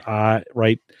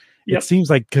 Right. Yep. It seems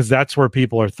like, cause that's where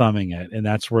people are thumbing it. And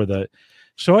that's where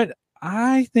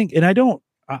I think, and I don't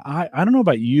know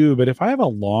about you, but if I have a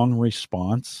long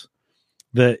response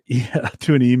to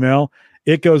an email,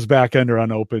 it goes back under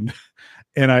unopened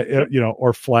and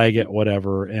or flag it,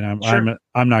 whatever. And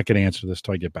I'm not going to answer this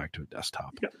till I get back to a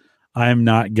desktop. Yep. I'm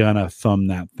not going to thumb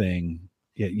that thing,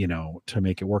 to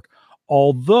make it work.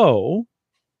 Although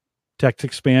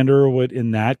TextExpander would,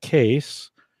 in that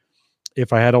case,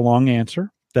 if I had a long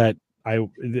answer that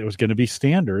it was going to be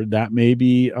standard, that may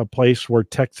be a place where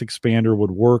TextExpander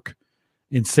would work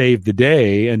and save the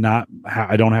day, and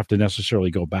I don't have to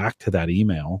necessarily go back to that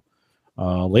email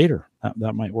later.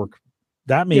 That might work.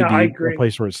 That may be a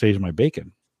place where it saves my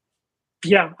bacon.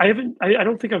 Yeah, I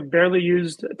don't think I've barely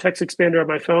used TextExpander on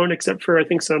my phone, except for I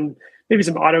think maybe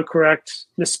some autocorrect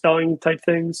misspelling type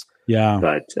things. Yeah,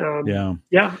 but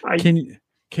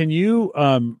can you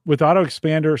with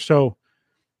AutoExpander? So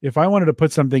if I wanted to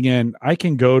put something in, I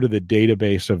can go to the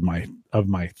database of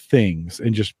my things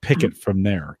and just pick it from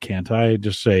there, can't I?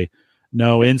 Just say,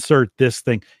 no, insert this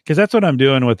thing, because that's what I'm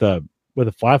doing with a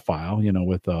flat file,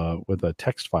 with a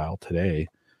text file today.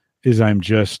 Is I'm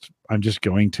just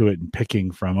going to it and picking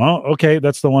from, okay,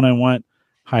 that's the one I want,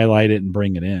 highlight it and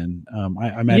bring it in.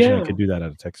 I imagine I could do that out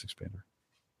of TextExpander.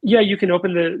 Yeah, you can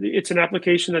open it's an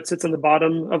application that sits on the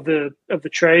bottom of the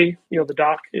tray, the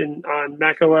dock on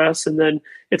Mac OS, and then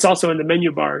it's also in the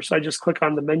menu bar. So I just click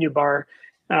on the menu bar,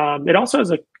 It also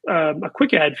has a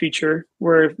quick add feature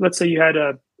where, let's say you had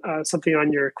something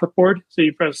on your clipboard, so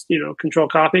you press Control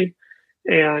Copy,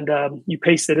 and you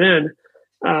paste it in.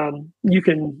 You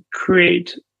can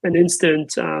create an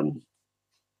instant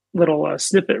little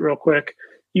snippet real quick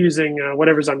using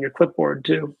whatever's on your clipboard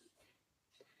too.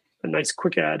 A nice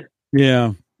quick add.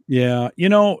 Yeah.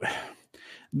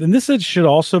 Then this should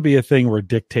also be a thing where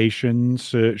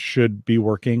dictations should be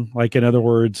working. Like, in other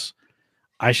words,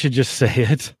 I should just say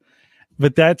it,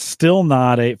 but that's still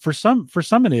not for some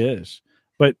it is,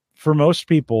 but for most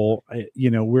people,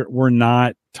 we're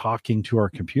not talking to our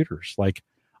computers like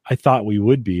I thought we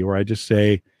would be, where I just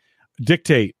say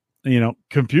dictate,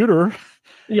 computer,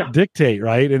 dictate,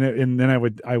 right? And then I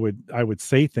would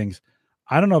say things.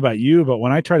 I don't know about you, but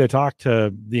when I try to talk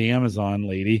to the Amazon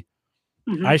lady,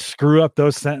 I screw up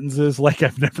those sentences like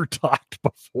I've never talked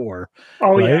before.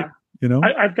 Oh, right? Yeah.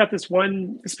 I've got this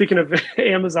one, speaking of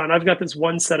Amazon, I've got this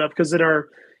one set up because in our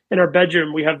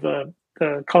bedroom, we have the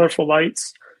colorful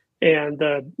lights, and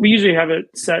we usually have it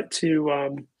set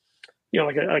to,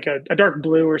 like a dark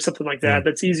blue or something like that.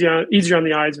 That's easier on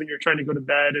the eyes when you're trying to go to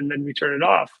bed, and then we turn it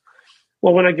off.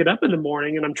 Well, when I get up in the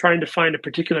morning and I'm trying to find a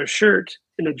particular shirt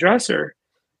in the dresser,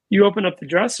 you open up the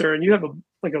dresser and you have a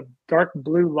dark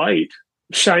blue light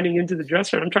shining into the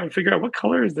dresser. And I'm trying to figure out what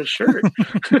color is this shirt.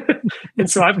 And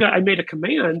so I made a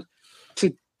command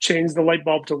to change the light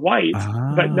bulb to white,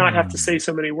 but not have to say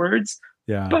so many words.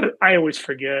 Yeah. But I always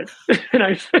forget.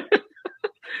 And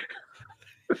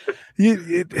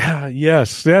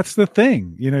yes, that's the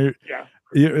thing. Yeah.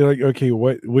 You're like, okay,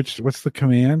 what's the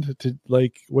command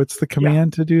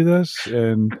to do this?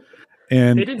 And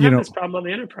they didn't have this problem on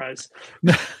the Enterprise.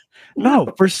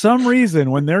 No, for some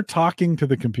reason, when they're talking to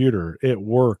the computer, it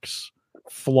works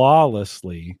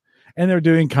flawlessly, and they're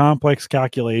doing complex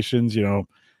calculations,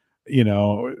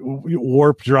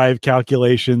 warp drive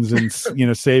calculations, and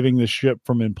saving the ship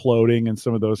from imploding and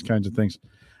some of those kinds of things.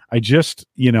 I just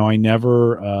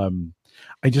never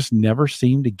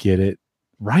seem to get it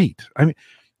right. I mean,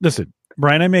 listen,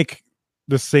 Brian, I make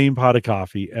the same pot of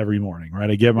coffee every morning, right?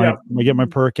 I get my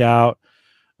perk out.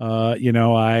 I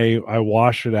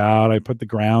wash it out. I put the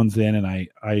grounds in, and I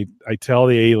tell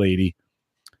the A lady,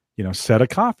 set a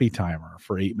coffee timer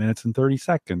for 8 minutes and 30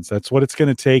 seconds. That's what it's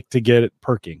going to take to get it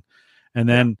perking. And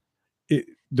then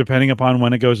depending upon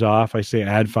when it goes off, I say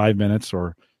add 5 minutes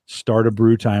or start a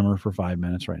brew timer for 5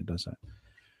 minutes, right? It does that.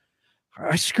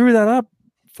 I screw that up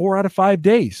 4 out of 5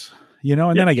 days,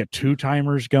 and then I get 2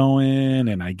 timers going,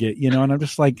 and I get, and I'm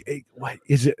just like, hey, what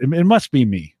is it? It must be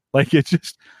me. Like,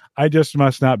 I just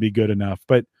must not be good enough.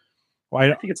 But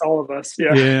I think it's all of us.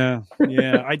 Yeah.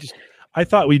 Yeah. I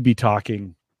thought we'd be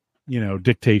talking,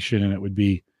 dictation, and it would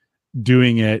be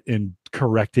doing it and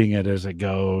correcting it as it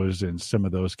goes and some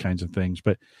of those kinds of things.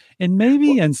 And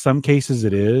maybe in some cases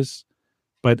it is,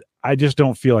 but I just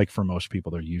don't feel like for most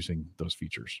people they're using those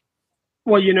features.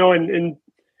 Well, and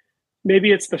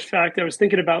maybe it's the fact I was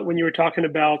thinking about when you were talking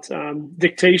about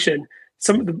dictation.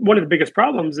 One of the biggest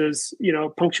problems is,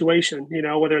 punctuation,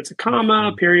 whether it's a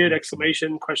comma, period,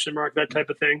 exclamation, question mark, that type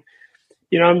of thing,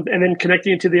 and then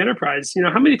connecting it to the Enterprise.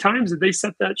 How many times did they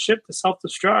set that ship to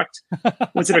self-destruct?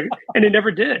 And it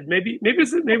never did. Maybe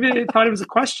they thought it was a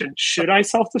question. Should I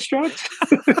self-destruct?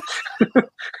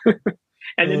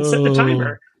 And then set the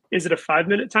timer. Is it a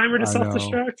 5-minute timer to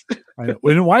self-destruct? I know.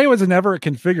 And why was it never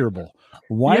configurable?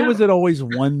 Why was it always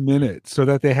 1 minute so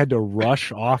that they had to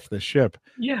rush off the ship?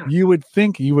 Yeah. You would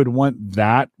think you would want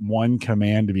that one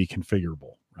command to be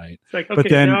configurable, right? It's like, okay, but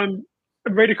then, now I'm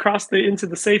ready to cross into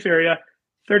the safe area.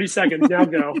 30 seconds, now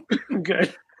go. I'm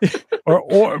good.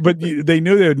 But they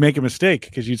knew they would make a mistake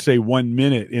because you'd say 1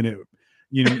 minute and it,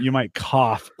 you might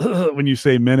cough when you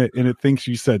say minute and it thinks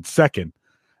you said second.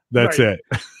 That's it.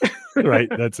 Right.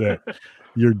 That's it.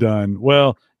 You're done.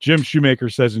 Well, Jim Shoemaker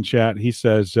says in chat, he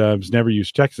says he's never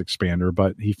used TextExpander,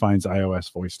 but he finds iOS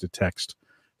voice to text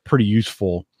pretty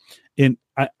useful. And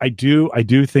I do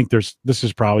think this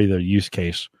is probably the use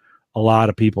case. A lot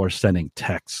of people are sending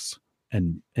texts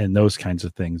and those kinds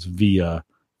of things via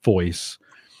voice,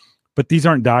 but these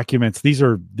aren't documents. These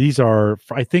are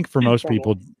I think for most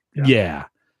people. Yeah.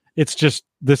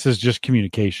 This is just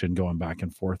communication going back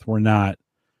and forth. We're not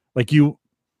like you.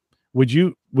 Would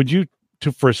you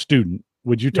for a student,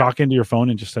 would you talk into your phone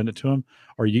and just send it to him,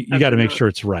 or you got to make sure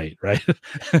it's right?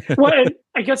 Well,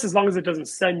 I guess as long as it doesn't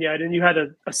send yet, and you had a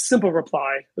simple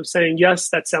reply of saying, yes,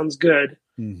 that sounds good.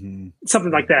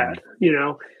 Something like that,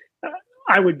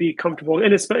 I would be comfortable.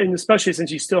 And especially since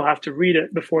you still have to read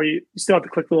it before you still have to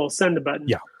click the little send button.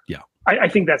 Yeah. I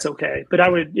think that's okay. But I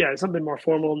would, something more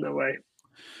formal in that way.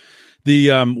 The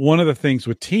one of the things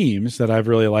with Teams that I've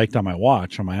really liked on my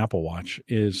watch, on my Apple Watch,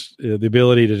 is the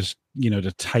ability to just,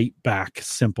 to type back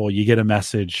simple. You get a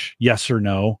message, yes or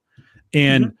no,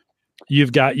 and you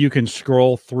can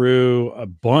scroll through a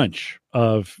bunch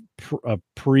of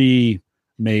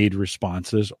pre-made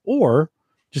responses, or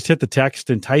just hit the text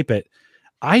and type it.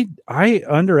 I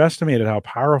underestimated how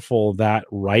powerful that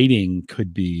writing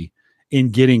could be in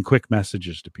getting quick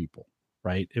messages to people,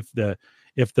 right?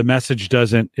 If the message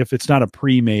if it's not a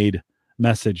pre-made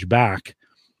message back,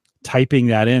 typing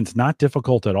that in, it's not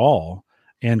difficult at all.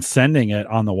 And sending it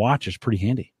on the watch is pretty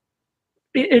handy.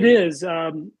 It is.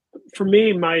 For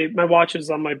me, my watch is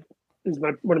my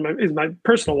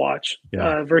personal watch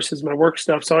versus my work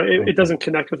stuff. So it doesn't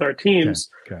connect with our Teams.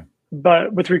 Okay.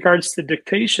 But with regards to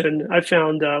dictation, I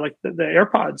found like the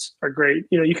AirPods are great.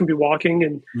 You can be walking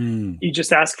and you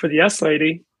just ask for the yes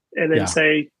lady and then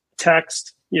say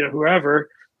text, whoever,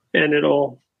 and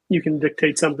you can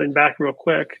dictate something back real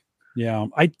quick. Yeah.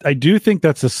 I do think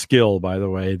that's a skill, by the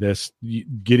way,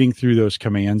 getting through those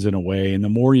commands in a way. And the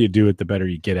more you do it, the better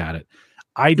you get at it.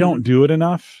 I don't do it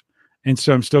enough. And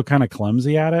so I'm still kind of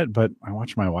clumsy at it, but I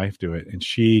watch my wife do it, and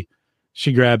she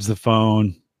grabs the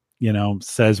phone,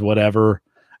 says whatever,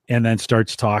 and then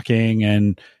starts talking,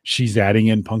 and she's adding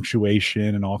in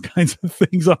punctuation and all kinds of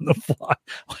things on the fly.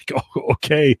 Like, oh,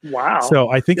 okay. Wow. So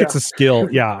I think it's a skill.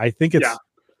 Yeah. I think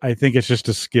it's just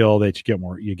a skill that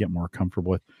you get more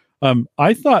comfortable with.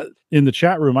 I thought in the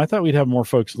chat room, we'd have more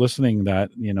folks listening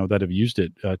that have used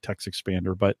it,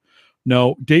 TextExpander, but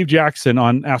no. Dave Jackson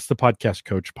on Ask the Podcast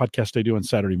Coach podcast I do on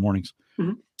Saturday mornings.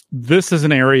 Mm-hmm. This is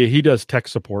an area he does tech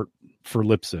support for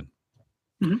Libsyn.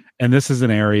 Mm-hmm. And this is an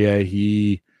area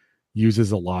he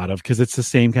uses a lot of, because it's the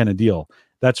same kind of deal.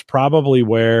 That's probably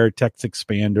where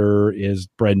TextExpander is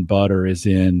bread and butter, is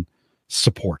in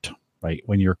support, right?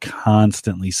 When you're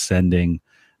constantly sending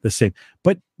the same.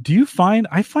 But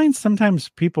I find sometimes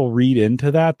people read into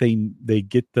that, they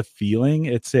get the feeling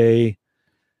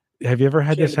have you ever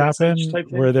had this happen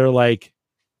where they're like,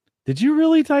 did you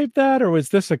really type that? Or is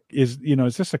this a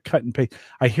cut and paste?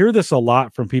 I hear this a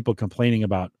lot from people complaining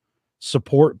about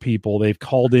support people. They've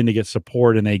called in to get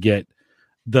support and they get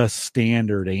the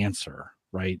standard answer,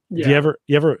 right? Yeah. Do you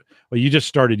ever, well, you just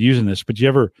started using this, but do you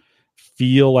ever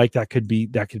feel like that could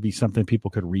be something people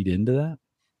could read into that?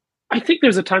 I think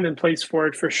there's a time and place for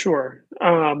it, for sure.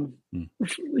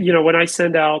 When I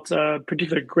send out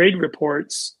particular grade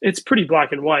reports, it's pretty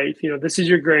black and white. This is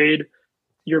your grade.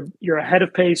 You're ahead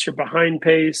of pace. You're behind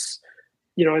pace.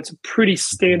 It's a pretty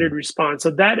standard response.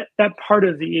 So that part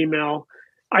of the email,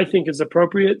 I think, is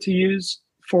appropriate to use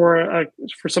for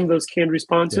some of those canned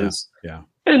responses. Yeah.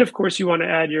 And of course, you want to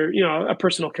add a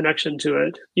personal connection to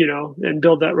it, and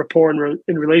build that rapport and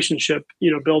relationship,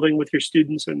 building with your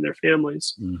students and their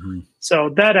families. Mm-hmm. So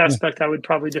that aspect I would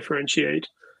probably differentiate.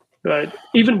 But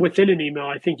even within an email,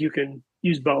 I think you can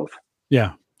use both.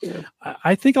 Yeah.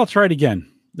 I think I'll try it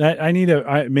again. I need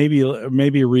to maybe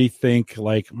rethink,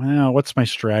 like, well, what's my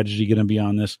strategy going to be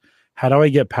on this? How do I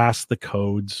get past the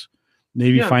codes?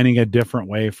 Maybe finding a different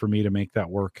way for me to make that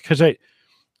work. Because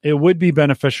it would be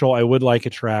beneficial. I would like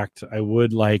Attract. I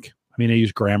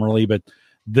use Grammarly, but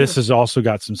this has also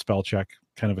got some spell check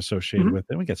kind of associated with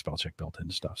it. We get spell check built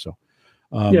into stuff. So,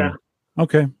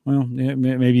 okay. Well,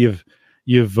 maybe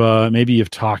you've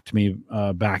talked me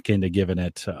back into giving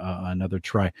it another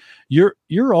try. You're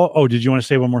all. Oh, did you want to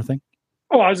say one more thing?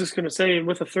 Oh, I was just going to say,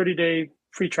 with a 30-day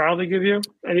free trial they give you.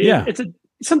 I mean,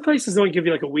 some places only give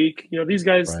you like a week. These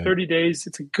guys, 30 days.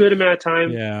 It's a good amount of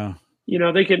time. Yeah.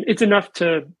 It's enough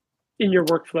to, in your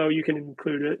workflow, you can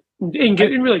include it and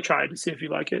really try to see if you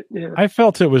like it. Yeah. I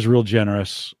felt it was real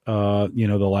generous.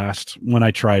 When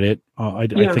I tried it, I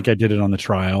think I did it on the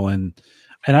trial, and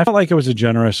I felt like it was a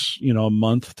generous, a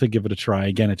month to give it a try.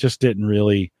 Again, it just didn't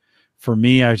really, for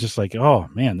me, I was just like, oh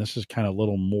man, this is kind of a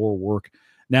little more work.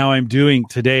 Now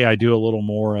today I do a little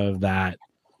more of that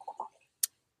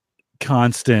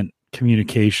constant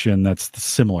communication that's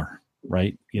similar,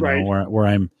 right?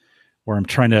 Where I'm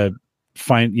trying to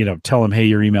find, tell them, hey,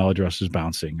 your email address is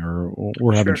bouncing, or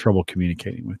we're having trouble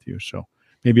communicating with you. So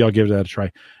maybe I'll give that a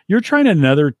try. You're trying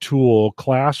another tool,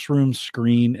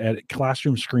 Classroomscreen, at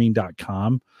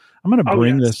classroomscreen.com. I'm going to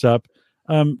bring this up.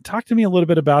 Talk to me a little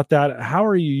bit about that. How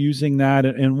are you using that,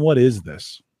 and what is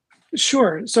this?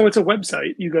 Sure. So it's a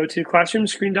website. You go to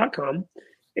classroomscreen.com,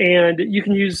 and you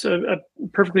can use a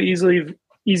perfectly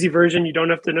easy version. You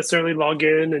don't have to necessarily log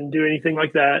in and do anything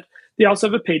like that. They also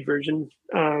have a paid version,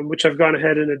 which I've gone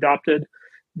ahead and adopted.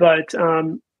 But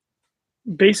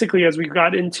basically, as we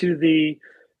got into the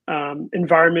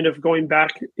environment of going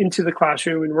back into the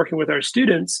classroom and working with our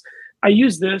students, I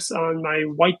use this on my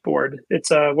whiteboard.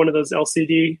 It's one of those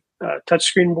LCD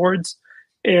touchscreen boards.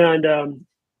 And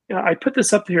I put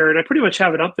this up here, and I pretty much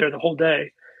have it up there the whole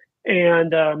day.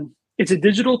 And it's a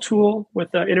digital tool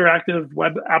with interactive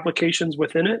web applications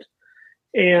within it.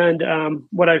 And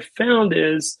what I've found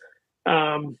is,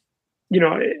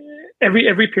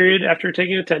 every period after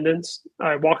taking attendance,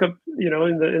 I walk up, in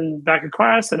the back of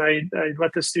class, and I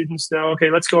let the students know, okay,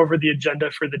 let's go over the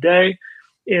agenda for the day.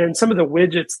 And some of the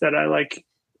widgets that I like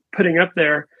putting up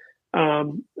there,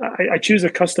 I choose a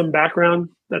custom background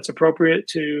that's appropriate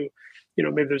to,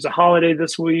 maybe there's a holiday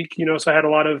this week, so I had a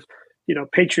lot of,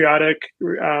 patriotic,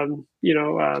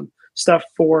 stuff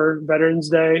for Veterans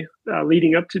Day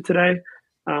leading up to today.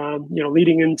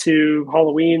 Leading into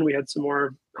Halloween, we had some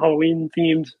more Halloween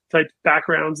themed type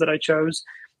backgrounds that I chose.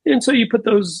 And so you put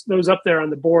those up there on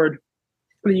the board,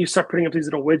 and then you start putting up these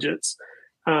little widgets.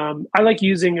 I like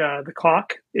using the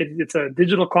clock. It's a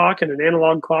digital clock and an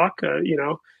analog clock.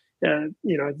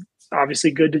 It's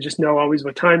obviously good to just know always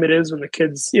what time it is when the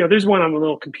kids, there's one on the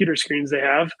little computer screens they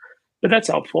have, but that's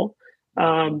helpful.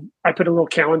 I put a little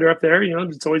calendar up there.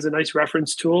 It's always a nice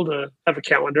reference tool to have a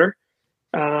calendar.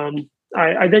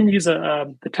 I then use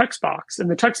the text box, and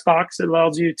the text box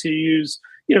allows you to use,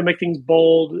 make things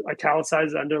bold,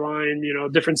 italicize, underline,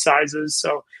 different sizes.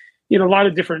 So, a lot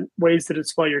of different ways to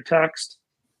display your text.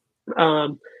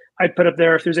 I put up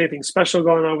there if there's anything special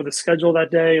going on with the schedule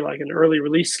that day, like an early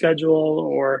release schedule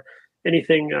or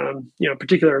anything,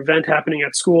 particular event happening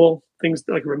at school, things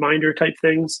like reminder type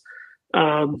things.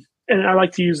 And I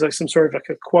like to use like some sort of like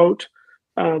a quote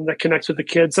that connects with the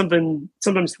kids, something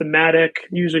sometimes thematic,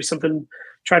 usually something,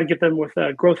 try to get them with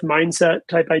growth mindset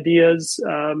type ideas,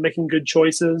 making good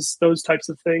choices, those types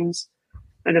of things.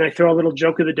 And then I throw a little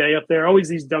joke of the day up there, always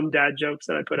these dumb dad jokes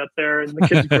that I put up there, and the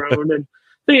kids groan. And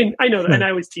I know that, and I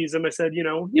always tease them. I said,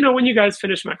 when you guys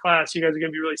finish my class, you guys are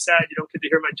going to be really sad. You don't get to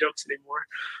hear my jokes anymore.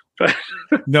 But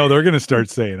no, they're going to start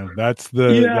saying them. That's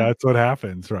what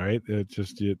happens, right? It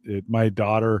just, my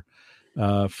daughter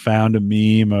found a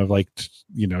meme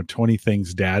of 20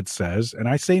 things dad says, and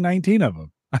I say 19 of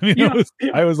them. I mean,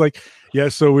 I was like, yeah.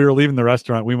 So we were leaving the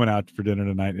restaurant. We went out for dinner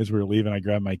tonight. As we were leaving, I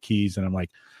grabbed my keys, and I'm like,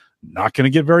 not going to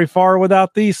get very far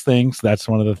without these things. That's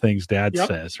one of the things dad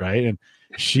says, right? And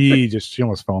she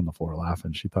almost fell on the floor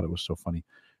laughing. She thought it was so funny.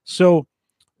 So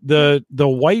the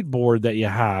whiteboard that you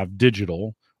have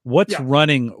digital, what's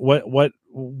running, what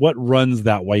runs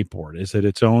that whiteboard? Is it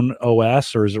its own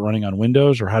OS, or is it running on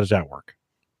Windows, or how does that work?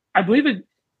 I believe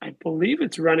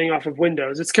it's running off of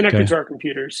Windows. It's connected to our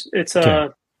computers. It's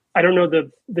I don't know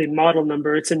the model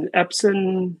number. It's an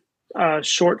Epson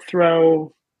short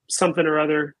throw something or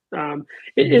other.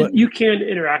 You can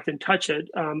interact and touch it.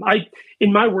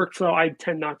 In my workflow, I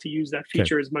tend not to use that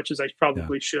feature as much as I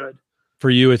probably should. For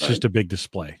you, it's just a big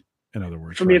display. In other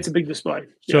words, for me, it's a big display.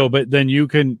 So, but then you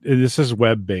can. This is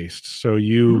web based, so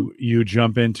you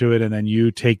jump into it, and then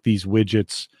you take these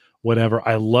widgets. Whatever.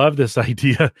 I love this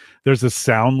idea. There's a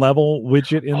sound level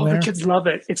widget in there. The kids love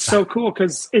it. It's so cool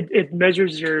because it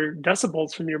measures your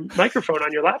decibels from your microphone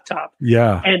on your laptop.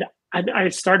 Yeah. And I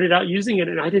started out using it,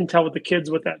 and I didn't tell the kids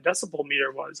what that decibel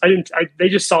meter was. They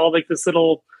just saw like this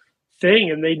little thing,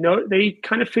 and they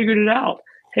kind of figured it out.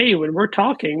 Hey, when we're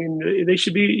talking, and they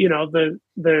should be,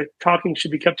 the talking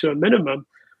should be kept to a minimum,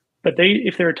 but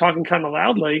if they were talking kind of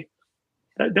loudly,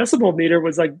 that decibel meter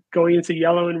was like going into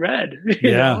yellow and red,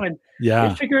 and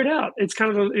they figure it out. It's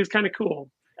kind of cool.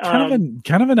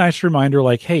 Kind of a nice reminder,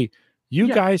 like, hey,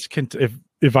 you guys can,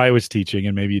 if I was teaching,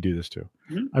 and maybe you do this too,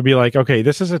 I'd be like, okay,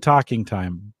 this is a talking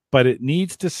time, but it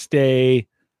needs to stay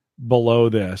below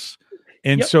this.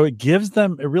 And so it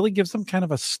really gives them kind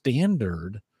of a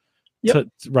standard,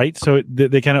 right? So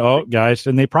they kind of, guys,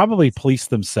 and they probably police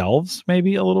themselves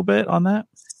maybe a little bit on that.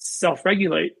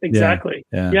 Self-regulate. Exactly.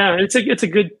 Yeah. It's a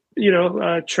good,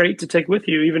 trait to take with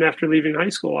you, even after leaving high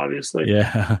school, obviously.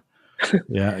 Yeah.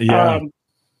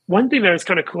 One thing that was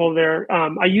kind of cool there,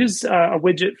 I use a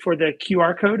widget for the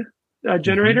QR code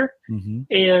generator.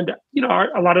 And,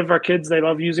 a lot of our kids, they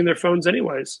love using their phones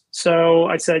anyways. So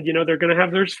I said, they're going to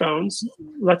have their phones.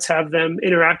 Let's have them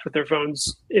interact with their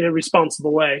phones in a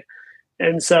responsible way.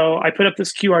 And so I put up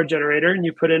this QR generator, and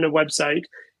you put in a website,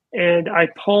 and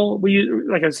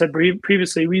like I said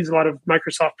previously, we use a lot of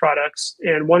Microsoft products.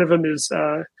 And one of them is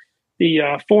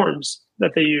the forms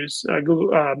that they use,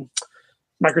 Google,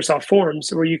 Microsoft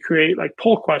Forms, where you create like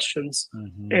poll questions.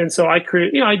 And so I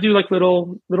create, I do like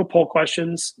little poll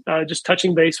questions, just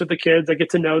touching base with the kids. I get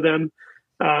to know them.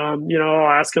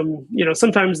 I'll ask them,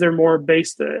 sometimes they're more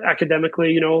based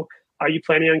academically, are you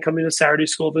planning on coming to Saturday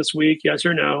school this week? Yes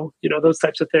or no? Those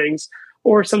types of things.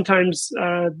 or sometimes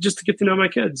just to get to know my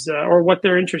kids or what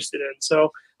they're interested in.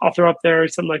 So I'll throw up there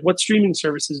something like, what streaming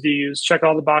services do you use? Check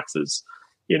all the boxes,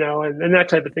 and that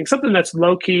type of thing. Something that's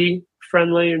low key,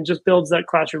 friendly, and just builds that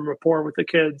classroom rapport with the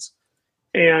kids.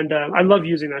 And I love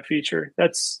using that feature.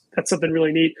 That's something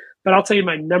really neat. But I'll tell you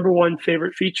my number one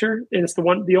favorite feature, and it's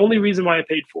the only reason why I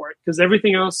paid for it, because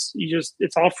everything else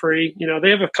it's all free. They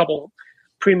have a couple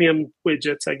premium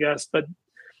widgets, I guess, but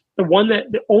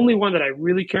the only one that I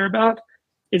really care about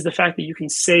is the fact that you can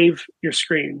save your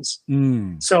screens.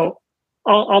 So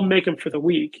I'll make them for the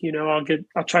week.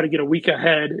 I'll try to get a week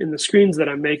ahead in the screens that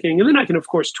I'm making, and then I can of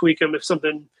course tweak them if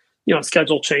something,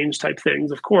 schedule change type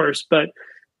things, of course, but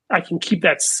I can keep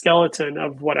that skeleton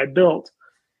of what I built.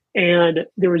 And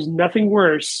there was nothing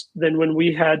worse than when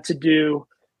we had to do,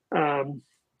 I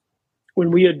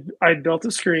built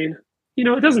a screen.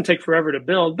 It doesn't take forever to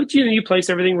build, but you place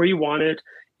everything where you want it,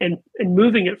 and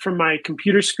moving it from my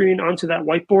computer screen onto that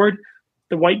whiteboard.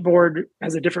 The whiteboard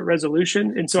has a different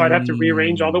resolution, and so I'd have to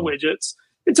rearrange all the widgets.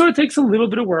 And so it takes a little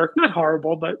bit of work, not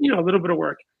horrible, but a little bit of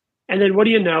work. And then what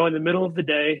do you know? In the middle of the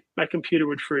day, my computer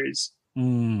would freeze.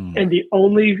 And the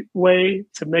only way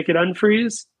to make it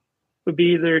unfreeze would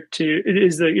be either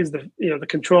the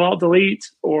Control-Alt-Delete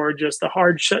or just a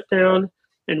hard shutdown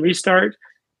and restart.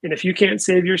 And if you can't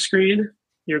save your screen,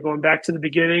 you're going back to the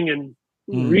beginning and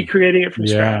recreating it from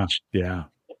scratch. Yeah.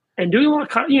 And doing a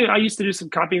lot of, I used to do some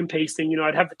copy and pasting.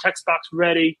 I'd have the text box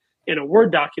ready in a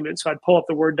Word document. So I'd pull up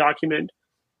the Word document,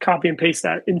 copy and paste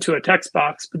that into a text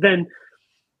box. But then,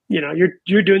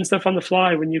 you're doing stuff on the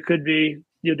fly when you could be,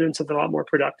 you're doing something a lot more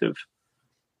productive.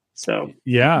 So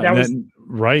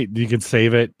right. You can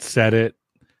save it, set it,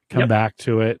 come back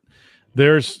to it.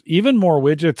 There's even more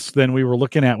widgets than we were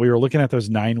looking at. We were looking at those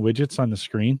 9 widgets on the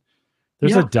screen.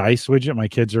 There's a dice widget. My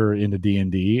kids are into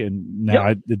D&D, and now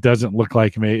it doesn't look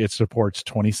like it supports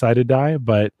 20-sided die,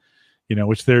 but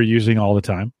which they're using all the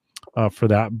time for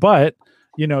that. But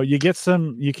you get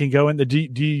some. You can go in the. Do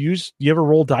you ever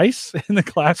roll dice in the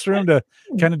classroom to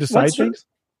kind of decide things?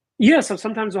 Yeah, so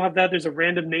sometimes we'll have that. There's a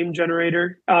random name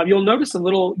generator. You'll notice a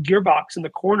little gearbox in the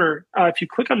corner. If you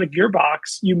click on the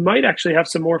gearbox, you might actually have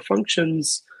some more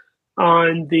functions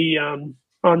on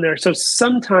there. So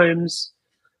sometimes,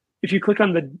 if you click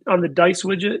on the dice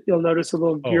widget, you'll notice a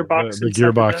little gearbox. The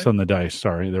gearbox on the dice.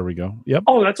 Sorry, there we go. Yep.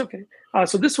 Oh, that's okay.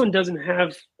 So this one doesn't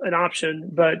have an option,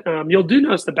 but you'll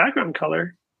notice the background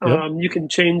color. You can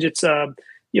change its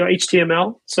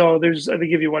HTML. So they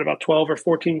give you about 12 or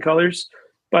 14 colors.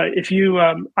 But if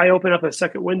I open up a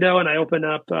second window and I open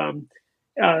up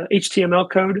HTML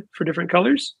code for different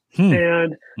colors,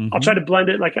 and I'll try to blend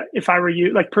it. Like if I were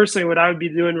you, like personally, what I would be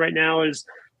doing right now is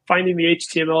finding the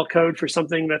HTML code for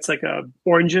something that's like a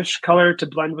orangish color to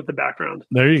blend with the background.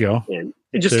 There you go. And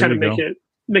just kind of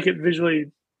make it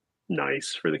visually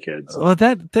nice for the kids. Well,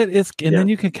 that is, and then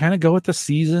you can kind of go with the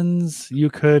seasons. You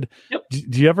could. Yep.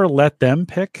 Do you ever let them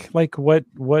pick like what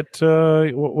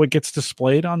gets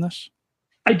displayed on this?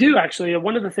 I do actually.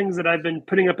 One of the things that I've been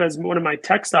putting up as one of my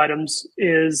text items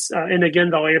is, and again,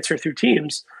 they'll answer through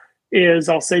Teams, is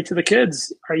I'll say to the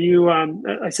kids, are you,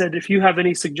 I said, if you have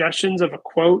any suggestions of a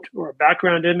quote or a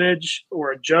background image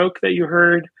or a joke that you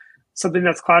heard, something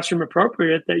that's classroom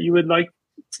appropriate that you would like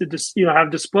to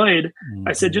have displayed,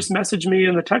 I said, just message me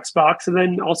in the text box, and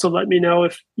then also let me know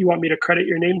if you want me to credit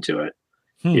your name to it,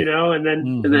 and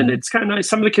then it's kind of nice.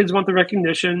 Some of the kids want the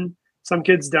recognition. Some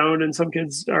kids don't, and some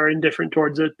kids are indifferent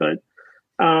towards it. But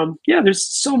there's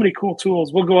so many cool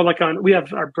tools. We'll go we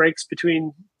have our breaks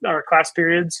between our class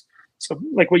periods. So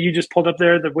like what you just pulled up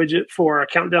there, the widget for a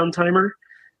countdown timer,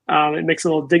 it makes a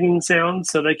little dinging sound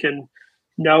so they can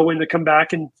know when to come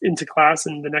back into class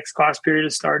and the next class period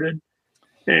has started.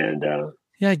 And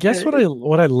I guess what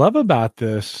I love about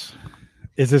this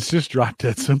is it's just drop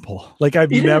dead simple. Like I've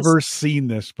never seen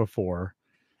this before.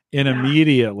 And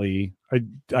immediately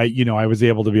I was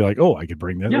able to be like, oh, I could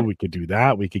bring this. Yeah. We could do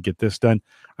that. We could get this done.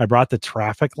 I brought the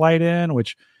traffic light in,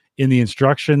 which in the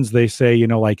instructions, they say,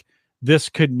 like this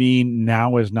could mean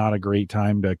now is not a great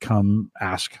time to come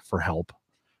ask for help,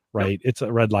 right? Yep. It's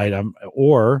a red light.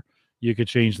 Or you could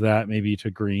change that maybe to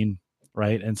green,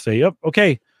 right? And say, yep,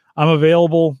 okay, I'm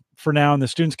available for now. And the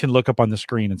students can look up on the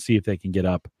screen and see if they can get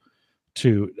up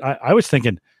to, I was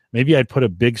thinking, maybe I'd put a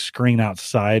big screen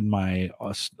outside my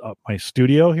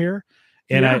studio here,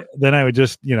 and I would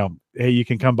just, hey, you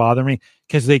can come bother me,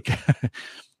 because they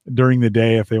during the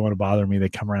day, if they want to bother me, they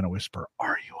come around and whisper,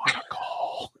 "Are you on a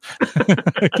call?"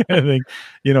 kind of thing.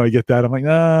 I get that. I'm like,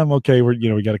 I'm okay.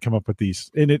 We got to come up with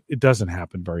these, and it doesn't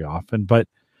happen very often, but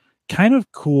kind of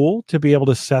cool to be able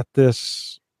to set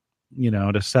this,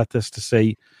 to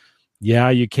say, yeah,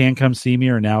 you can come see me,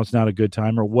 or now it's not a good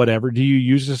time, or whatever. Do you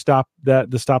use the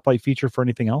stoplight feature for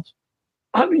anything else?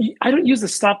 I don't use the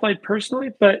stoplight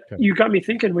personally, but Okay. you got me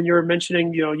thinking when you were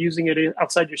mentioning, using it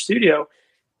outside your studio.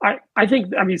 I think,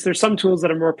 there's some tools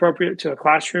that are more appropriate to a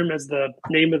classroom, as the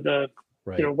name of the,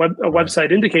 Right.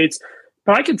 website indicates.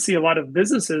 But I could see a lot of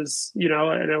businesses, in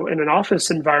an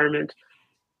office environment,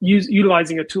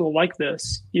 utilizing a tool like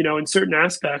this, in certain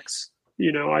aspects.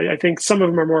 I think some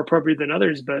of them are more appropriate than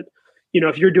others, but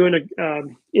if you're doing a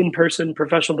in-person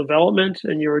professional development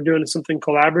and you're doing something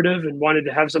collaborative and wanted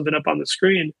to have something up on the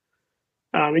screen,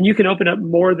 and you can open up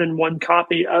more than one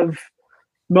copy of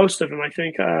most of them, I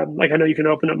think. Like, I know you can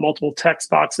open up multiple text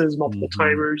boxes, multiple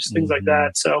timers, things like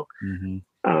that. So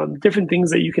different things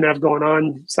that you can have going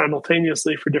on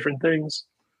simultaneously for different things.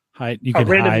 You can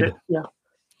hide. Yeah.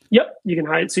 Yep, you can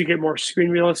hide, so you get more screen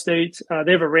real estate.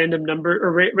 They have a random number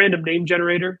or random name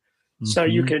generator, so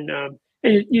you can.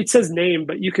 And it says name,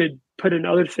 but you could put in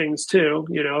other things too.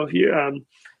 If you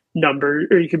number,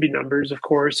 or you could be numbers, of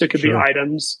course. It could be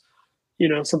items.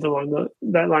 Something along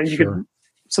that line. You could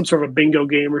some sort of a bingo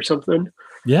game or something.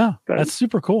 Yeah, that's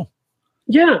super cool.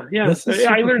 Yeah. I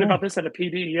learned cool. about this at a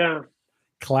PD. Yeah.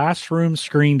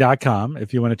 Classroomscreen.com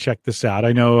if you want to check this out.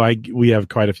 I know we have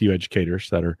quite a few educators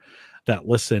that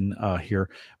listen here,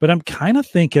 but I'm kind of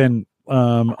thinking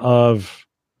of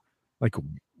like,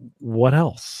 what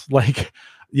else? Like,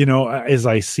 as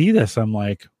I see this, I'm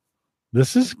like,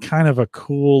 this is kind of a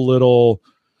cool little,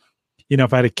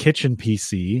 if I had a kitchen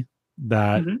PC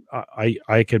that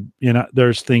I could,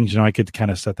 there's things, I could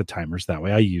kind of set the timers that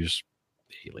way. I use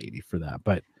A-Lady for that,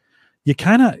 but you're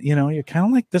kind of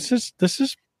like, this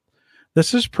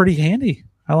is pretty handy.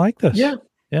 I like this. Yeah.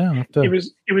 Yeah. It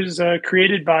was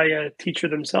created by a teacher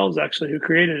themselves, actually, who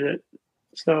created it.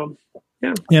 So,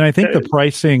 yeah. And I think the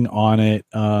pricing on it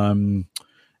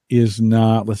is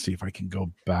not, let's see if I can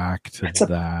go back to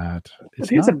that. I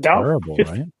think it's about terrible,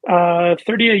 right?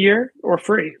 $30 a year or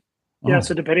free. Yeah. Oh.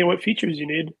 So depending on what features you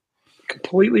need,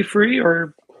 completely free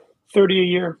or $30 a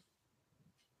year.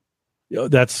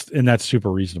 That's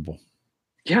super reasonable.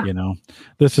 Yeah.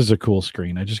 This is a cool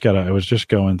screen. I was just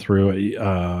going through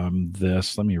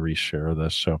this. Let me reshare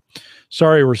this. So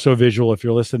sorry, we're so visual if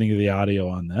you're listening to the audio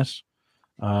on this.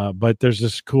 But there's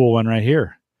this cool one right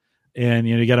here. And,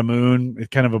 you got a moon,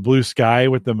 kind of a blue sky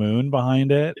with the moon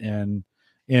behind it. And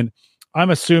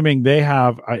I'm assuming they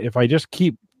have, if I just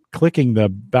keep clicking the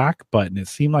back button, it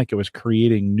seemed like it was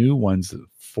creating new ones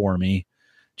for me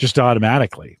just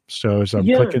automatically. So as I'm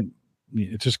clicking,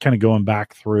 it's just kind of going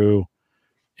back through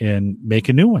and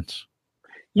making new ones.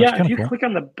 That's if you click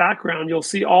on the background, you'll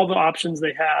see all the options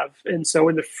they have. And so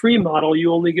in the free model,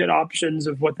 you only get options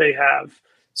of what they have.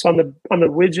 So on the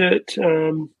widget,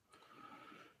 on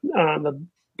the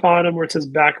bottom where it says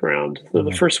background,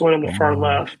 the first one on the far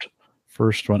left.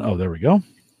 First one. Oh, there we go.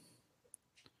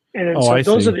 And then, so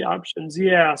those are the options.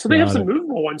 Yeah. So they have some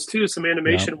movable ones too, some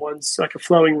animation ones, like a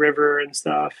flowing river and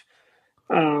stuff.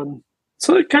 So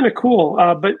it's kind of cool.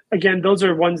 But again, those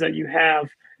are ones that you have.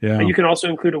 Yeah. You can also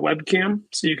include a webcam,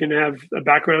 so you can have a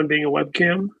background being a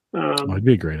webcam. That'd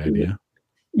be a great idea.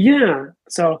 Yeah.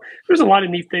 So there's a lot of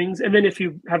neat things. And then if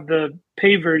you have the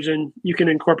pay version, you can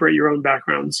incorporate your own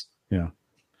backgrounds. Yeah.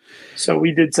 So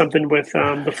we did something with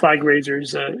the flag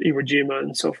raisers, Iwo Jima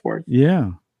and so forth.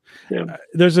 Yeah.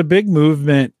 There's a big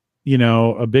movement,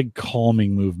 a big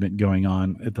calming movement going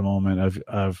on at the moment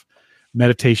of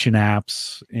meditation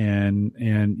apps and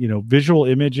visual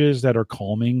images that are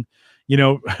calming.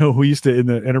 We used to, in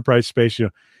the enterprise space,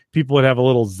 people would have a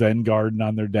little Zen garden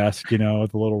on their desk, with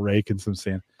a little rake and some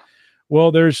sand.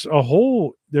 Well, there's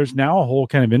now a whole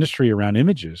kind of industry around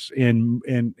images and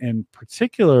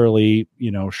particularly,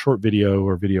 short video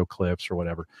or video clips or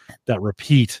whatever that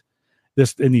repeat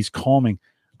this in these calming.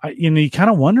 You kind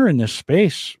of wonder in this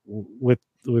space with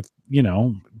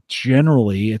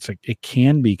generally it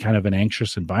can be kind of an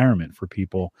anxious environment for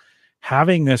people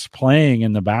having this playing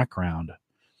in the background.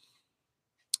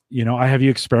 Have you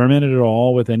experimented at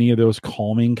all with any of those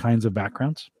calming kinds of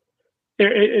backgrounds?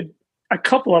 A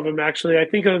couple of them, actually. I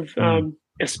think of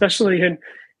especially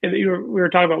we were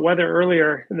talking about weather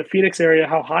earlier in the Phoenix area,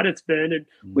 how hot it's been, and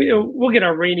we'll get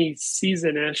our rainy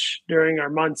season-ish during our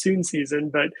monsoon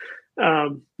season, but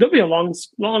there'll be a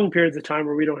long periods of time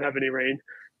where we don't have any rain.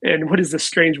 And what is this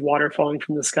strange water falling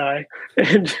from the sky?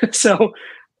 And so,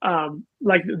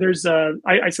 there's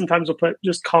I sometimes will put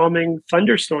just calming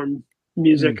thunderstorm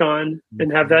music on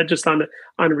and have that just on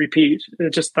repeat. And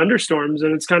it's just thunderstorms,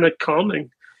 and it's kind of calming.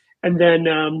 And then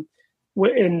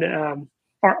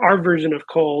our version of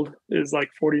cold is like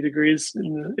 40 degrees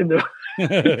in the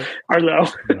our low.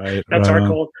 Right, That's our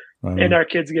cold. and our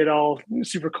kids get all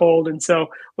super cold. And so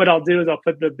what I'll do is I'll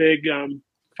put the big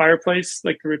fireplace,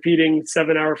 like the repeating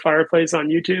 7-hour fireplace on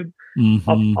YouTube.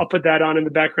 Mm-hmm. I'll put that on in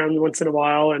the background once in a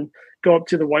while and go up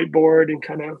to the whiteboard and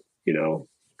kind of, go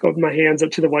with my hands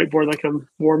up to the whiteboard like I'm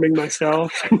warming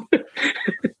myself.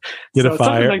 Get a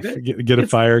fire, like get a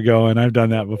fire going. I've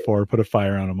done that before. Put a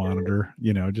fire on a monitor,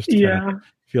 just to kind of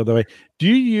feel the way.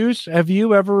 Have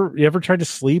you ever tried to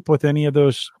sleep with any of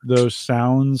those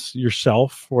sounds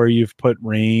yourself, where you've put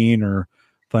rain or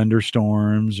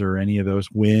thunderstorms or any of those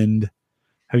wind?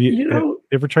 Have you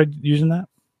ever tried using that?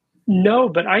 No,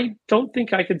 but I don't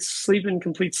think I could sleep in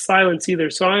complete silence either.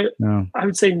 So I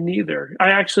would say neither.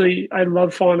 I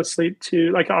love falling asleep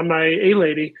to, like on my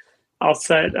A-Lady, I'll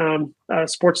set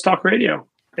sports talk radio,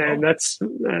 and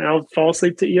I'll fall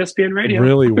asleep to ESPN radio.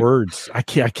 Really, words. I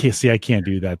can't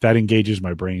do that. That engages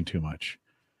my brain too much.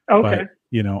 Okay.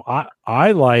 But,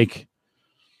 I like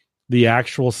the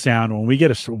actual sound when we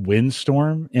get a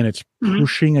windstorm and it's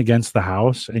pushing against the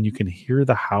house and you can hear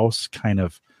the house kind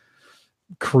of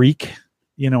creak,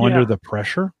 under the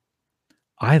pressure.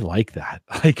 I like that.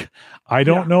 Like, I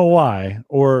don't know why,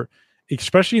 or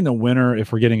especially in the winter,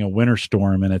 if we're getting a winter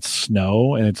storm and it's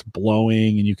snow and it's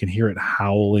blowing and you can hear it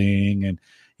howling and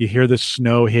you hear the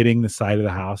snow hitting the side of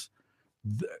the house.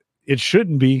 It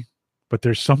shouldn't be, but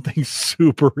there's something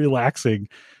super relaxing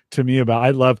to me about.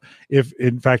 I love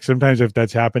sometimes if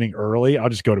that's happening early, I'll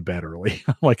just go to bed early.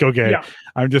 I'm like, okay,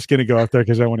 I'm just going to go out there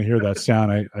because I want to hear that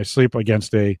sound. I sleep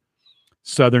against a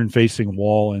southern facing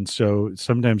wall. And so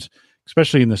sometimes,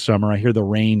 especially in the summer, I hear the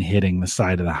rain hitting the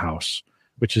side of the house,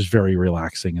 which is very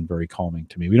relaxing and very calming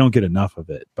to me. We don't get enough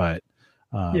of it, but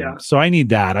so I need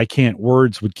that. I can't,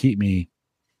 words would keep me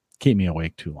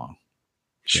awake too long.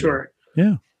 Sure.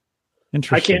 Yeah.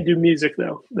 Interesting. I can't do music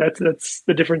though. That's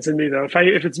the difference in me though.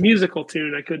 If it's musical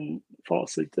tune, I couldn't fall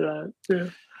asleep to that. Yeah.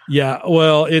 Yeah.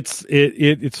 Well,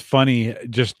 it's funny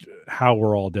just how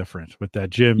we're all different with that.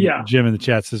 Jim in the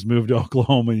chat says, move to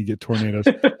Oklahoma and you get tornadoes.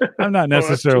 I'm not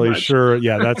necessarily sure.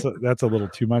 Yeah. That's a little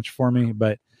too much for me,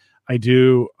 but I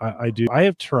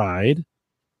have tried,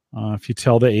 if you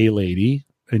tell the A-Lady,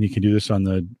 and you can do this on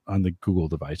the Google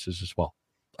devices as well.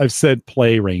 I've said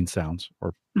play rain sounds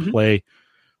or play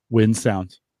wind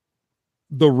sounds.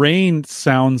 The rain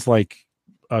sounds like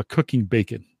cooking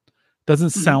bacon.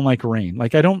 Doesn't sound like rain.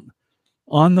 Like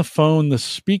on the phone, the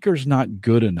speaker's not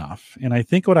good enough. And I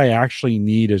think what I actually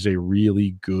need is a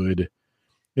really good,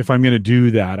 if I'm going to do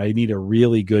that, I need a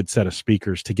really good set of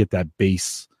speakers to get that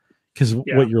bass. Because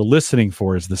what you're listening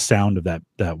for is the sound of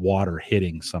that water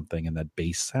hitting something and that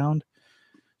bass sound.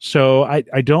 So I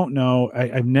don't know.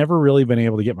 I've never really been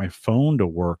able to get my phone to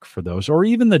work for those, or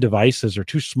even the devices are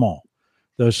too small.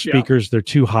 Those speakers, they're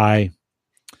too high.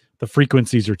 The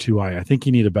frequencies are too high. I think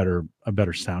you need a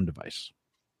better sound device.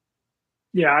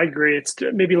 Yeah, I agree. It's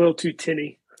maybe a little too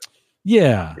tinny.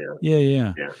 Yeah.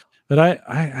 But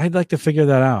I'd like to figure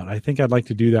that out. I think I'd like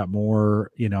to do that more.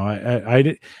 I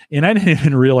didn't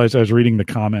even realize I was reading the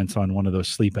comments on one of those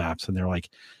sleep apps, and they're like,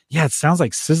 "Yeah, it sounds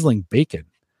like sizzling bacon."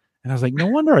 And I was like, "No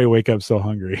wonder I wake up so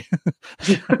hungry."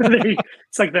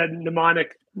 It's like that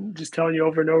mnemonic, just telling you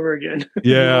over and over again.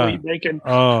 Yeah. Eat bacon.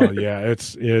 Oh yeah,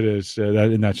 it is that,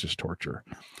 and that's just torture.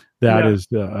 That's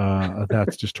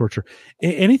just torture.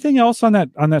 Anything else on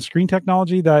that screen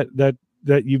technology that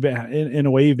you've been, in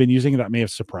a way you've been using that may have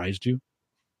surprised you?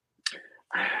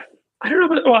 I don't know,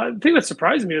 but the thing that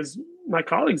surprised me is my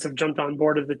colleagues have jumped on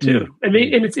board of it too. And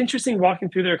it's interesting walking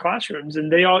through their classrooms,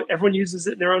 and everyone uses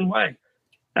it in their own way.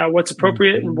 What's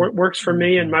appropriate and what works for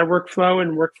me and my workflow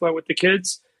and workflow with the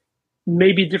kids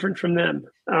may be different from them.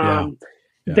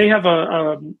 They have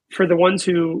for the ones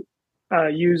who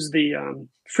use the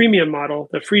freemium model,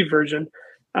 the free version,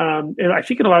 and I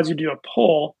think it allows you to do a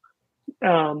poll.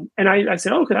 And I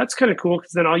said, okay, that's kind of cool,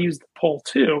 because then I'll use the poll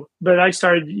too. But I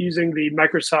started using the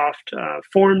Microsoft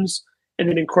Forms and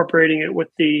then incorporating it with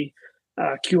the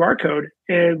QR code.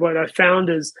 And what I found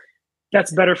is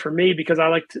that's better for me, because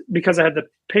because I have the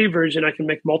pay version, I can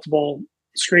make multiple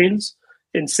screens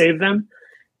and save them.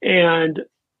 And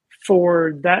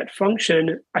for that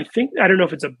function, I don't know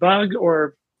if it's a bug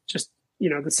or just,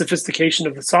 the sophistication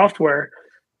of the software,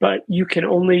 but you can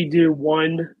only do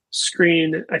one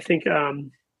screen, I think,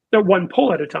 one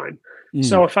poll at a time.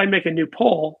 So if I make a new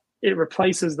poll, it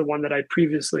replaces the one that I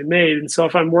previously made. And so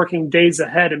if I'm working days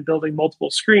ahead and building multiple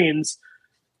screens,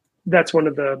 that's one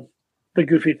of the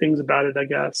goofy things about it, I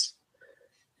guess.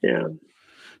 Yeah.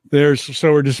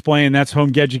 So we're displaying, that's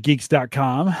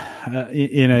homegadgetgeeks.com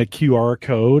in a QR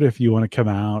code. If you want to come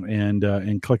out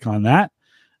and click on that,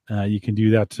 you can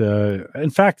do that. In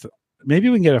fact, maybe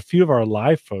we can get a few of our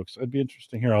live folks. It'd be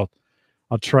interesting here. I'll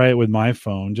I'll try it with my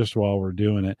phone just while we're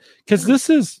doing it. Because this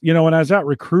is, when I was out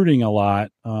recruiting a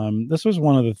lot, this was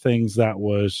one of the things that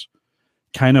was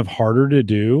kind of harder to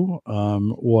do,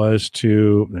 was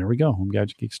to, there we go,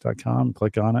 homegadgetgeeks.com,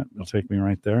 click on it. It'll take me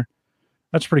right there.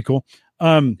 That's pretty cool.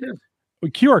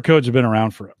 QR codes have been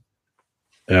around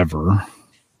forever.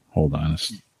 Hold on.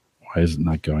 Why is it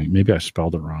not going? Maybe I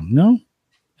spelled it wrong. No.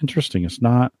 Interesting. It's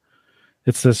not.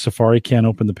 It says Safari can't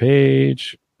open the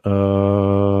page.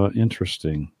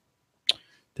 Interesting.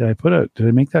 Did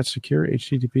I make that secure?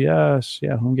 HTTPS.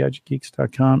 Yeah.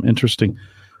 homegadgetgeeks.com. Interesting.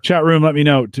 Chat room, let me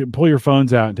know. To pull your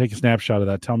phones out and take a snapshot of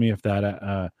that. Tell me if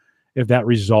that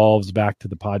resolves back to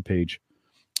the pod page.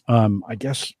 I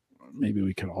guess maybe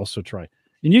we could also try.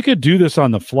 And you could do this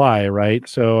on the fly, right?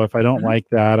 So if I don't like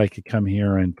that, I could come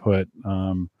here and put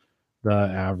the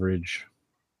average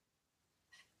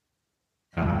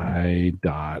guy.tv.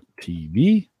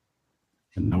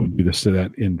 And that would do this to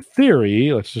that in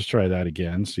theory. Let's just try that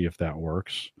again, see if that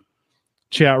works.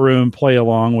 Chat room, play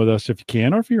along with us if you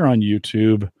can, or if you're on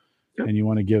YouTube and you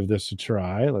want to give this a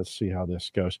try. Let's see how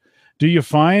this goes. Do you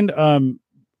find, oh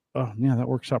yeah, that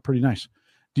works out pretty nice.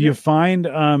 Do you find,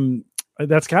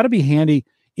 that's got to be handy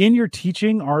in your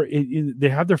teaching, they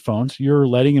have their phones. You're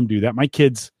letting them do that. My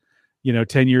kids,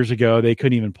 10 years ago, they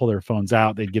couldn't even pull their phones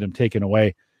out. They'd get them taken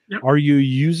away. Yep. Are you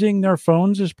using their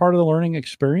phones as part of the learning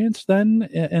experience then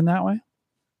in that way?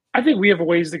 I think we have a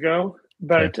ways to go,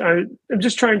 but I'm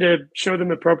just trying to show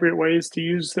them appropriate ways to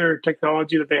use their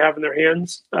technology that they have in their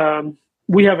hands.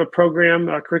 We have a program,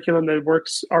 a curriculum that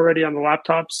works already on the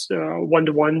laptops,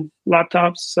 one-to-one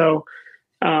laptops. So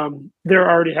they're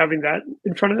already having that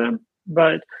in front of them.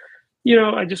 But,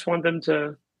 I just want them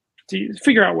to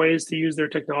figure out ways to use their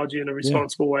technology in a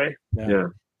responsible way. Yeah.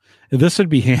 This would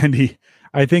be handy.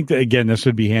 I think that, again, this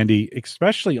would be handy,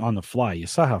 especially on the fly. You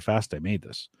saw how fast I made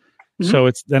this. Mm-hmm. So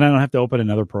then I don't have to open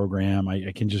another program.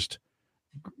 I can just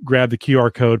grab the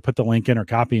QR code, put the link in, or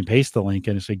copy and paste the link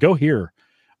in and say, go here,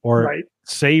 or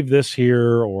save this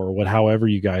here, or however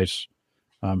you guys,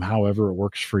 however it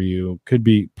works for you, could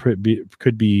be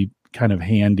kind of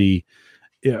handy.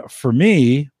 Yeah, for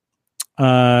me, when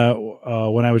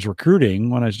I was recruiting,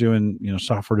 when I was doing,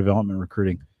 software development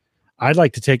recruiting, I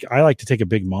like to take a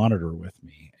big monitor with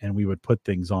me, and we would put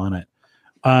things on it.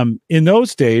 In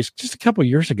those days, just a couple of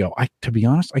years ago, to be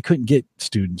honest, I couldn't get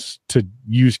students to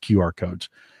use QR codes.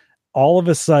 All of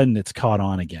a sudden it's caught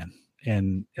on again.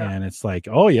 And it's like,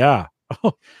 oh yeah.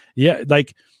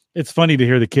 Like, it's funny to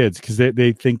hear the kids because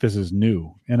they think this is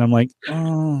new. And I'm like,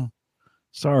 oh,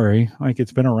 sorry. Like,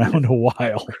 it's been around a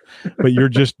while, but you're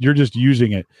just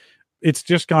using it. It's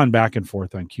just gone back and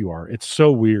forth on QR. It's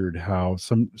so weird how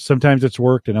sometimes it's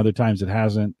worked and other times it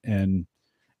hasn't. And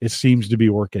it seems to be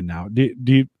working now.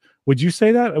 Would you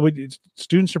say that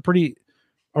students are pretty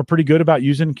good about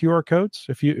using QR codes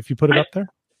if you put it up there?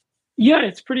 Yeah,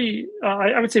 it's pretty.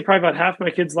 I would say probably about half my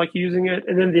kids like using it,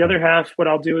 and then the other half, what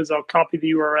I'll do is I'll copy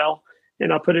the URL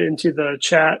and I'll put it into the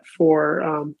chat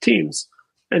for Teams,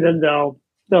 and then they'll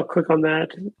click on that,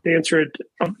 they answer it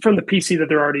from the PC that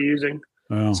they're already using.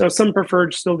 Oh. So some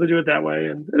preferred still to do it that way,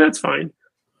 and that's fine.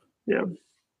 Yeah.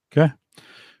 Okay.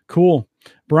 Cool.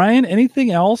 Brian,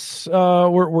 anything else?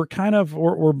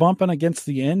 We're bumping against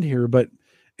the end here, but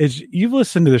you've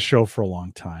listened to the show for a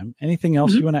long time. Anything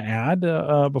else you want to add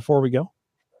before we go?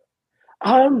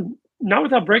 Not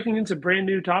without breaking into brand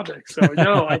new topics. So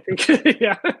no, I think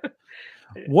yeah.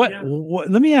 What?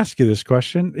 Let me ask you this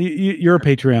question. You're a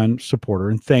Patreon supporter,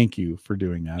 and thank you for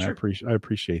doing that. Sure. I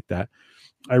appreciate that.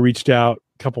 I reached out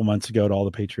a couple months ago to all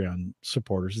the Patreon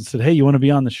supporters and said, "Hey, you want to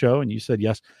be on the show?" And you said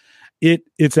yes.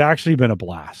 It's actually been a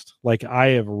blast. Like, I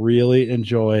have really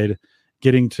enjoyed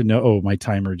getting to know. Oh, my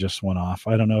timer just went off.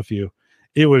 I don't know if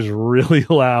it was really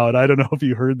loud. I don't know if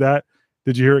you heard that.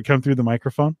 Did you hear it come through the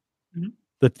microphone?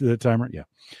 Mm-hmm. The timer? Yeah.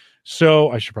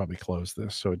 So I should probably close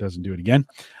this so it doesn't do it again.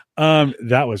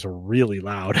 That was really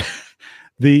loud.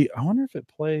 I wonder if it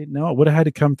played. No, it would have had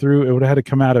to come through. It would have had to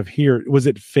come out of here. Was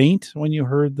it faint when you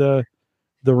heard the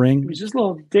ring? It was just a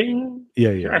little ding.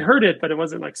 Yeah. I heard it, but it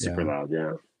wasn't like super loud.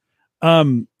 Yeah.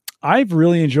 I've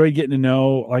really enjoyed getting to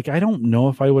know, like, I don't know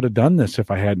if I would have done this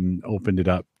if I hadn't opened it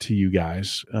up to you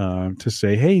guys, to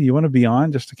say, hey, do you want to be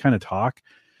on just to kind of talk?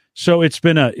 So it's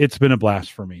been a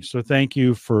blast for me. So thank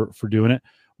you for doing it.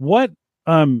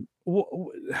 I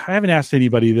haven't asked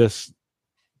anybody this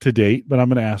to date, but I'm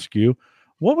going to ask you,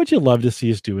 what would you love to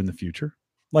see us do in the future?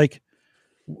 Like,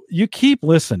 you keep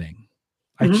listening.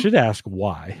 Mm-hmm. I should ask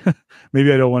why.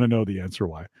 Maybe I don't want to know the answer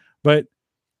why, but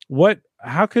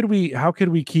how could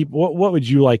we keep, what would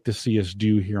you like to see us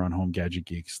do here on Home Gadget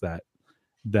Geeks that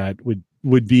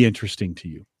would be interesting to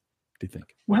you, do you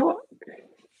think? Well,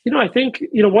 I think,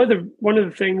 one of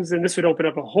the things, and this would open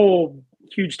up a whole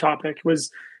huge topic,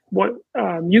 was what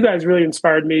you guys really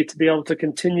inspired me to be able to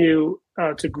continue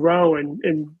to grow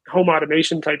in home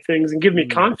automation type things and give me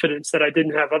confidence that I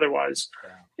didn't have otherwise.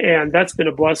 And that's been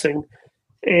a blessing.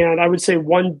 And I would say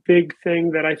one big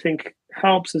thing that I think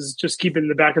helps is just keeping in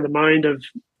the back of the mind of,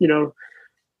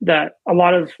 that a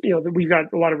lot of, that we've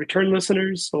got a lot of return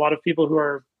listeners, a lot of people who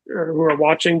are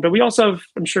watching, but we also have,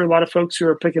 I'm sure, a lot of folks who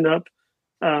are picking up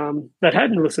that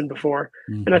hadn't listened before.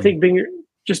 Mm-hmm. And I think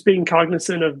being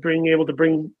cognizant of being able to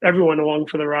bring everyone along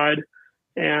for the ride.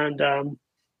 And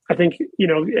I think,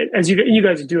 as you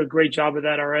guys do a great job of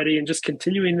that already, and just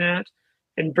continuing that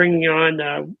and bringing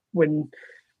on when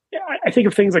I think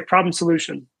of things like problem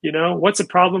solution, what's a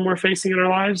problem we're facing in our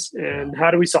lives and how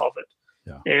do we solve it?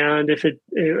 Yeah. And if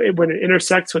when it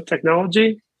intersects with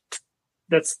technology,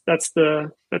 that's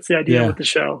the idea with the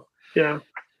show. Yeah.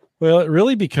 Well, it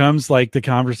really becomes like the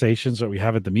conversations that we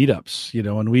have at the meetups,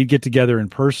 when we get together in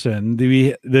person,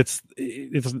 it's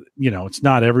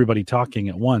not everybody talking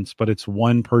at once, but it's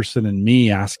one person and me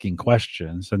asking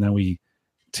questions. And then we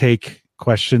take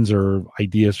questions or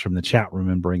ideas from the chat room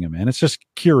and bring them in. It's just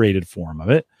curated form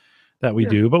of it that we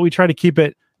do, but we try to keep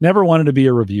it. Never wanted to be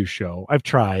a review show. I've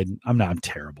tried. I'm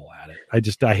terrible at it.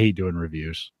 I hate doing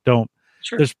reviews.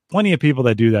 There's plenty of people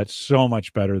that do that so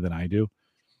much better than I do.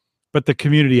 But the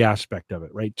community aspect of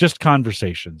it, right? Just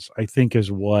conversations, I think, is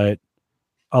what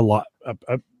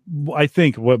I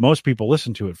think what most people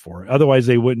listen to it for. Otherwise,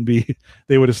 they would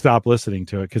have stopped listening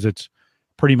to it, because it's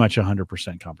pretty much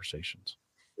 100% conversations.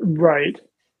 Right.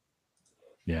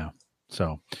 Yeah.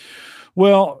 So,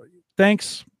 well,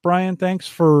 thanks, Brian. Thanks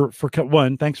for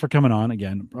coming on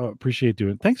again. Appreciate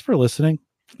doing it. Thanks for listening.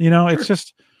 It's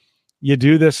just, you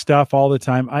do this stuff all the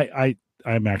time.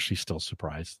 I'm actually still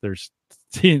surprised. There's,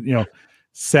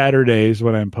 Saturdays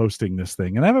when I'm posting this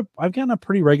thing, and I've gotten a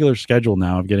pretty regular schedule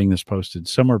now of getting this posted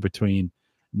somewhere between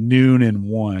noon and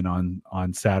 1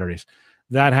 on Saturdays.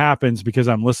 That happens because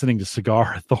I'm listening to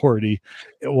Cigar Authority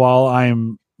while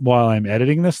I'm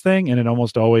editing this thing, and it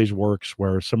almost always works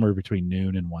where somewhere between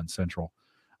noon and 1 Central,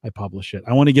 I publish it.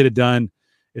 I want to get it done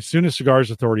as soon as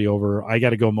Cigars Authority over. I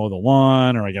got to go mow the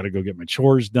lawn, or I got to go get my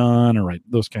chores done, or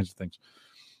those kinds of things.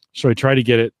 So I try to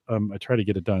get it.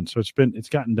 Done. So it's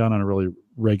gotten done on a really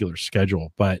regular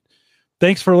schedule. But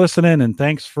thanks for listening, and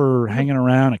thanks for hanging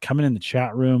around and coming in the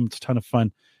chat room. It's a ton of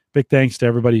fun. Big thanks to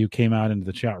everybody who came out into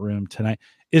the chat room tonight.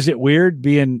 Is it weird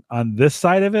being on this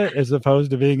side of it as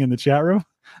opposed to being in the chat room?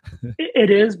 It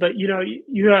is, but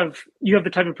you have the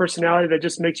type of personality that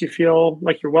just makes you feel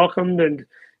like you're welcomed, and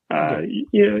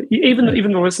even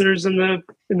the listeners in the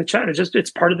chat,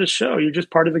 it's part of the show. You're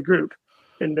just part of the group.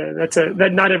 And that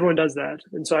not everyone does that.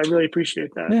 And so I really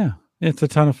appreciate that. Yeah, it's a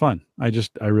ton of fun. I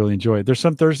really enjoy it. There's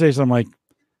some Thursdays I'm like,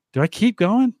 do I keep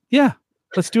going? Yeah,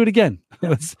 let's do it again.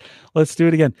 Let's do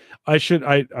it again.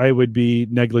 I would be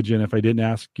negligent if I didn't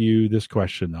ask you this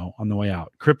question though on the way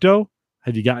out. Crypto,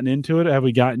 have you gotten into it? Have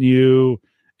we gotten you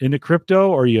into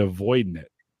crypto, or are you avoiding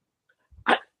it?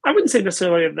 I wouldn't say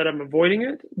necessarily that I'm avoiding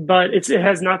it, but it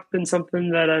has not been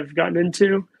something that I've gotten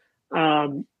into.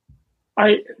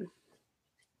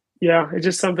 Yeah, it's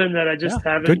just something that I just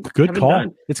haven't. Good call.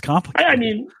 Done. It's complicated. I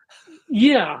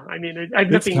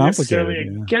have nothing necessarily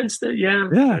against it.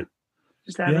 Yeah.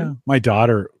 Just haven't. Yeah. My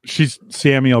daughter,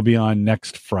 Sammy will be on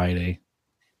next Friday.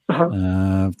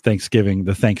 Thanksgiving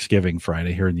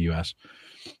Friday here in the US.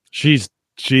 She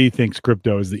thinks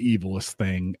crypto is the evilest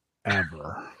thing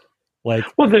ever. I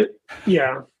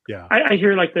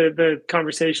hear like the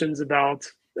conversations about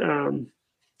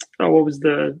what was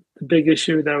the big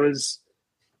issue that was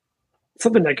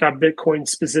something that got Bitcoin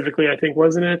specifically, I think,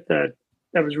 wasn't it? That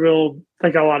was real.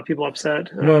 That got a lot of people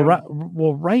upset.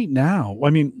 Right now,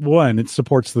 I mean, one, it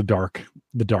supports the dark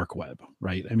web,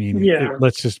 right? I mean,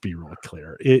 let's just be real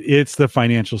clear. It's the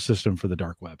financial system for the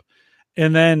dark web,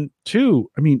 and then two,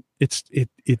 I mean, it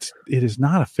is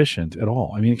not efficient at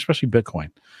all. I mean, especially Bitcoin,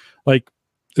 like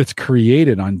it's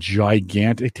created on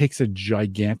gigantic. It takes a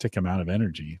gigantic amount of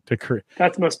energy to create.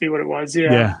 That must be what it was.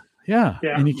 Yeah.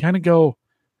 And you kind of go,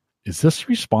 is this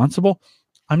responsible?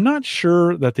 I'm not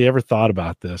sure that they ever thought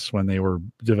about this when they were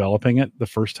developing it the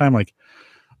first time.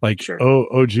 Sure.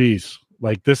 Oh, geez,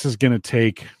 like this is going to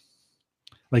take,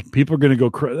 like people are going to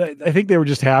go crazy. I think they were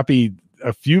just happy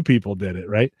a few people did it,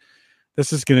 right?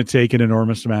 This is going to take an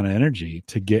enormous amount of energy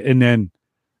to get, and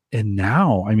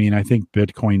now, I mean, I think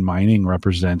Bitcoin mining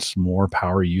represents more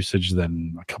power usage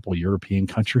than a couple of European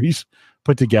countries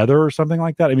put together or something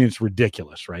like that. I mean, it's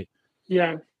ridiculous, right?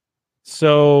 Yeah.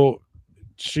 So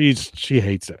she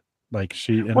hates it. Like I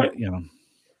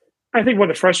think one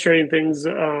of the frustrating things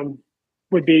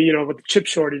would be, with the chip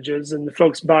shortages and the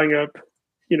folks buying up,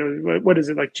 what is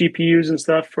it, like GPUs and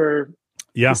stuff for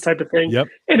this type of thing. Yep.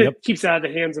 And it keeps it out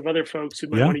of the hands of other folks who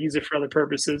might want to use it for other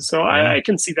purposes. So I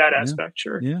can see that aspect.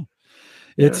 Sure. Yeah.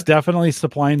 It's definitely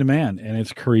supply and demand, and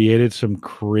it's created some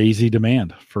crazy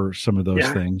demand for some of those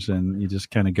things. And you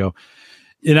just kind of go,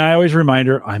 and I always remind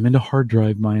her, I'm into hard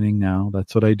drive mining now.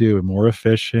 That's what I do. More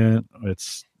efficient.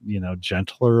 It's,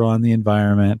 gentler on the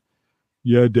environment.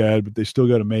 Yeah, Dad, but they still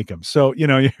got to make them. So,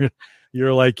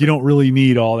 you're like, you don't really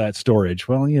need all that storage.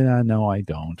 Well, yeah, no, I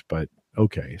don't. But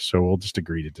okay, so we'll just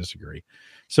agree to disagree.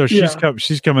 So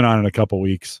she's coming on in a couple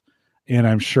weeks. And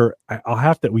I'm sure I'll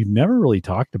have to, we've never really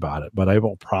talked about it, but I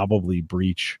will probably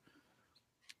breach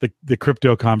the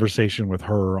crypto conversation with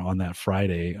her on that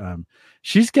Friday.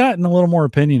 She's gotten a little more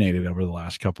opinionated over the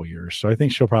last couple of years. So I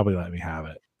think she'll probably let me have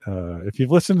it. If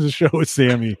you've listened to the show with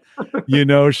Sammy,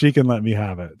 she can let me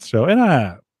have it. So, and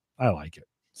I like it.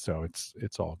 So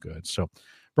it's all good. So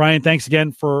Brian, thanks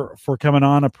again for coming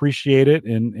on. Appreciate it.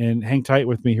 And hang tight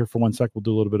with me here for 1 sec. We'll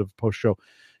do a little bit of a post show.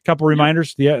 Couple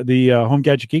reminders, the Home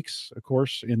Gadget Geeks, of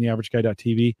course, in the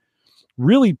averageguy.tv,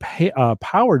 really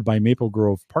powered by Maple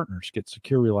Grove Partners. Get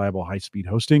secure, reliable, high-speed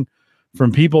hosting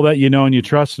from people that you know and you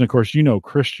trust. And, of course,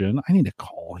 Christian. I need to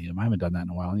call him. I haven't done that in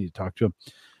a while. I need to talk to him.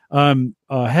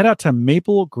 Head out to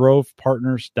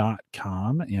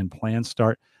maplegrovepartners.com and plans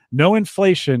start. No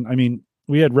inflation. I mean,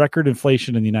 we had record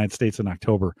inflation in the United States in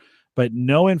October, but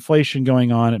no inflation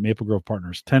going on at Maple Grove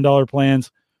Partners. $10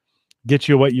 plans. Get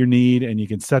you what you need, and you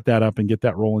can set that up and get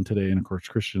that rolling today. And of course,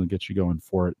 Christian will get you going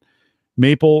for it.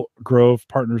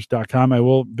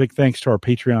 MapleGrovePartners.com. Big thanks to our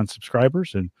Patreon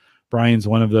subscribers, and Brian's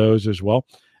one of those as well.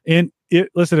 And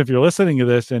listen, if you're listening to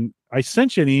this and I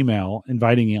sent you an email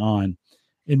inviting you on,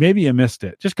 and maybe you missed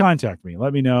it, just contact me.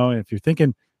 Let me know. If you're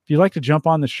thinking, if you'd like to jump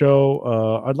on the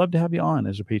show, I'd love to have you on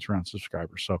as a Patreon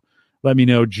subscriber. So let me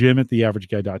know,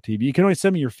 Jim@theaverageguy.tv. You can always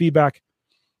send me your feedback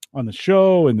on the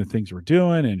show and the things we're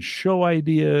doing and show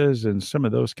ideas and some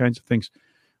of those kinds of things.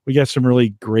 We got some really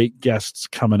great guests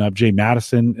coming up. Jay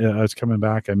Madison is coming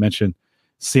back. I mentioned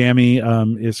Sammy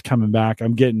is coming back.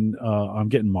 I'm getting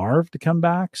Marv to come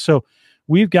back. So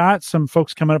we've got some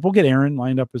folks coming up. We'll get Aaron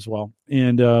lined up as well.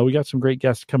 And we got some great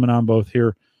guests coming on both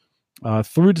here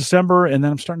through December. And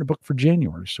then I'm starting to book for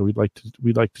January. So we'd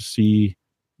like to see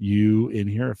you in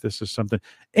here if this is something.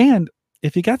 And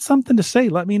if you got something to say,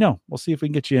 let me know. We'll see if we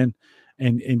can get you in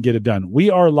and get it done. We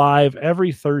are live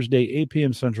every Thursday, 8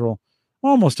 p.m. Central,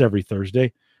 almost every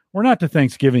Thursday. We're not to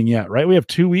Thanksgiving yet, right? We have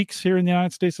 2 weeks here in the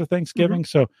United States of Thanksgiving.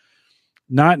 So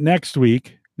not next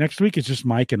week. Next week is just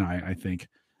Mike and I think.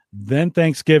 Then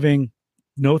Thanksgiving,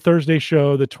 no Thursday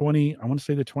show, I want to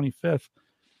say the 25th.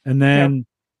 And then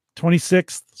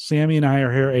 26th, Sammy and I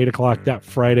are here 8 o'clock that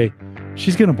Friday.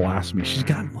 She's going to blast me. She's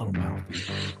gotten a little mouthy.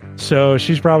 So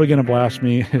she's probably going to blast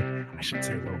me. I shouldn't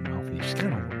say a little mouthy. She's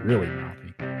kind of really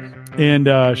mouthy.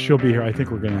 And she'll be here. I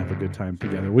think we're going to have a good time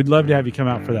together. We'd love to have you come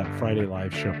out for that Friday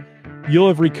live show. You'll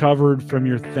have recovered from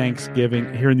your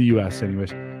Thanksgiving, here in the U.S.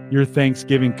 anyways, your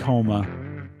Thanksgiving coma.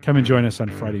 Come and join us on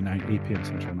Friday night, 8 p.m.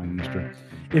 Central, 9 Eastern.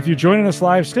 If you're joining us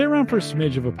live, stay around for a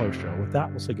smidge of a post show. With that,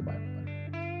 we'll say goodbye.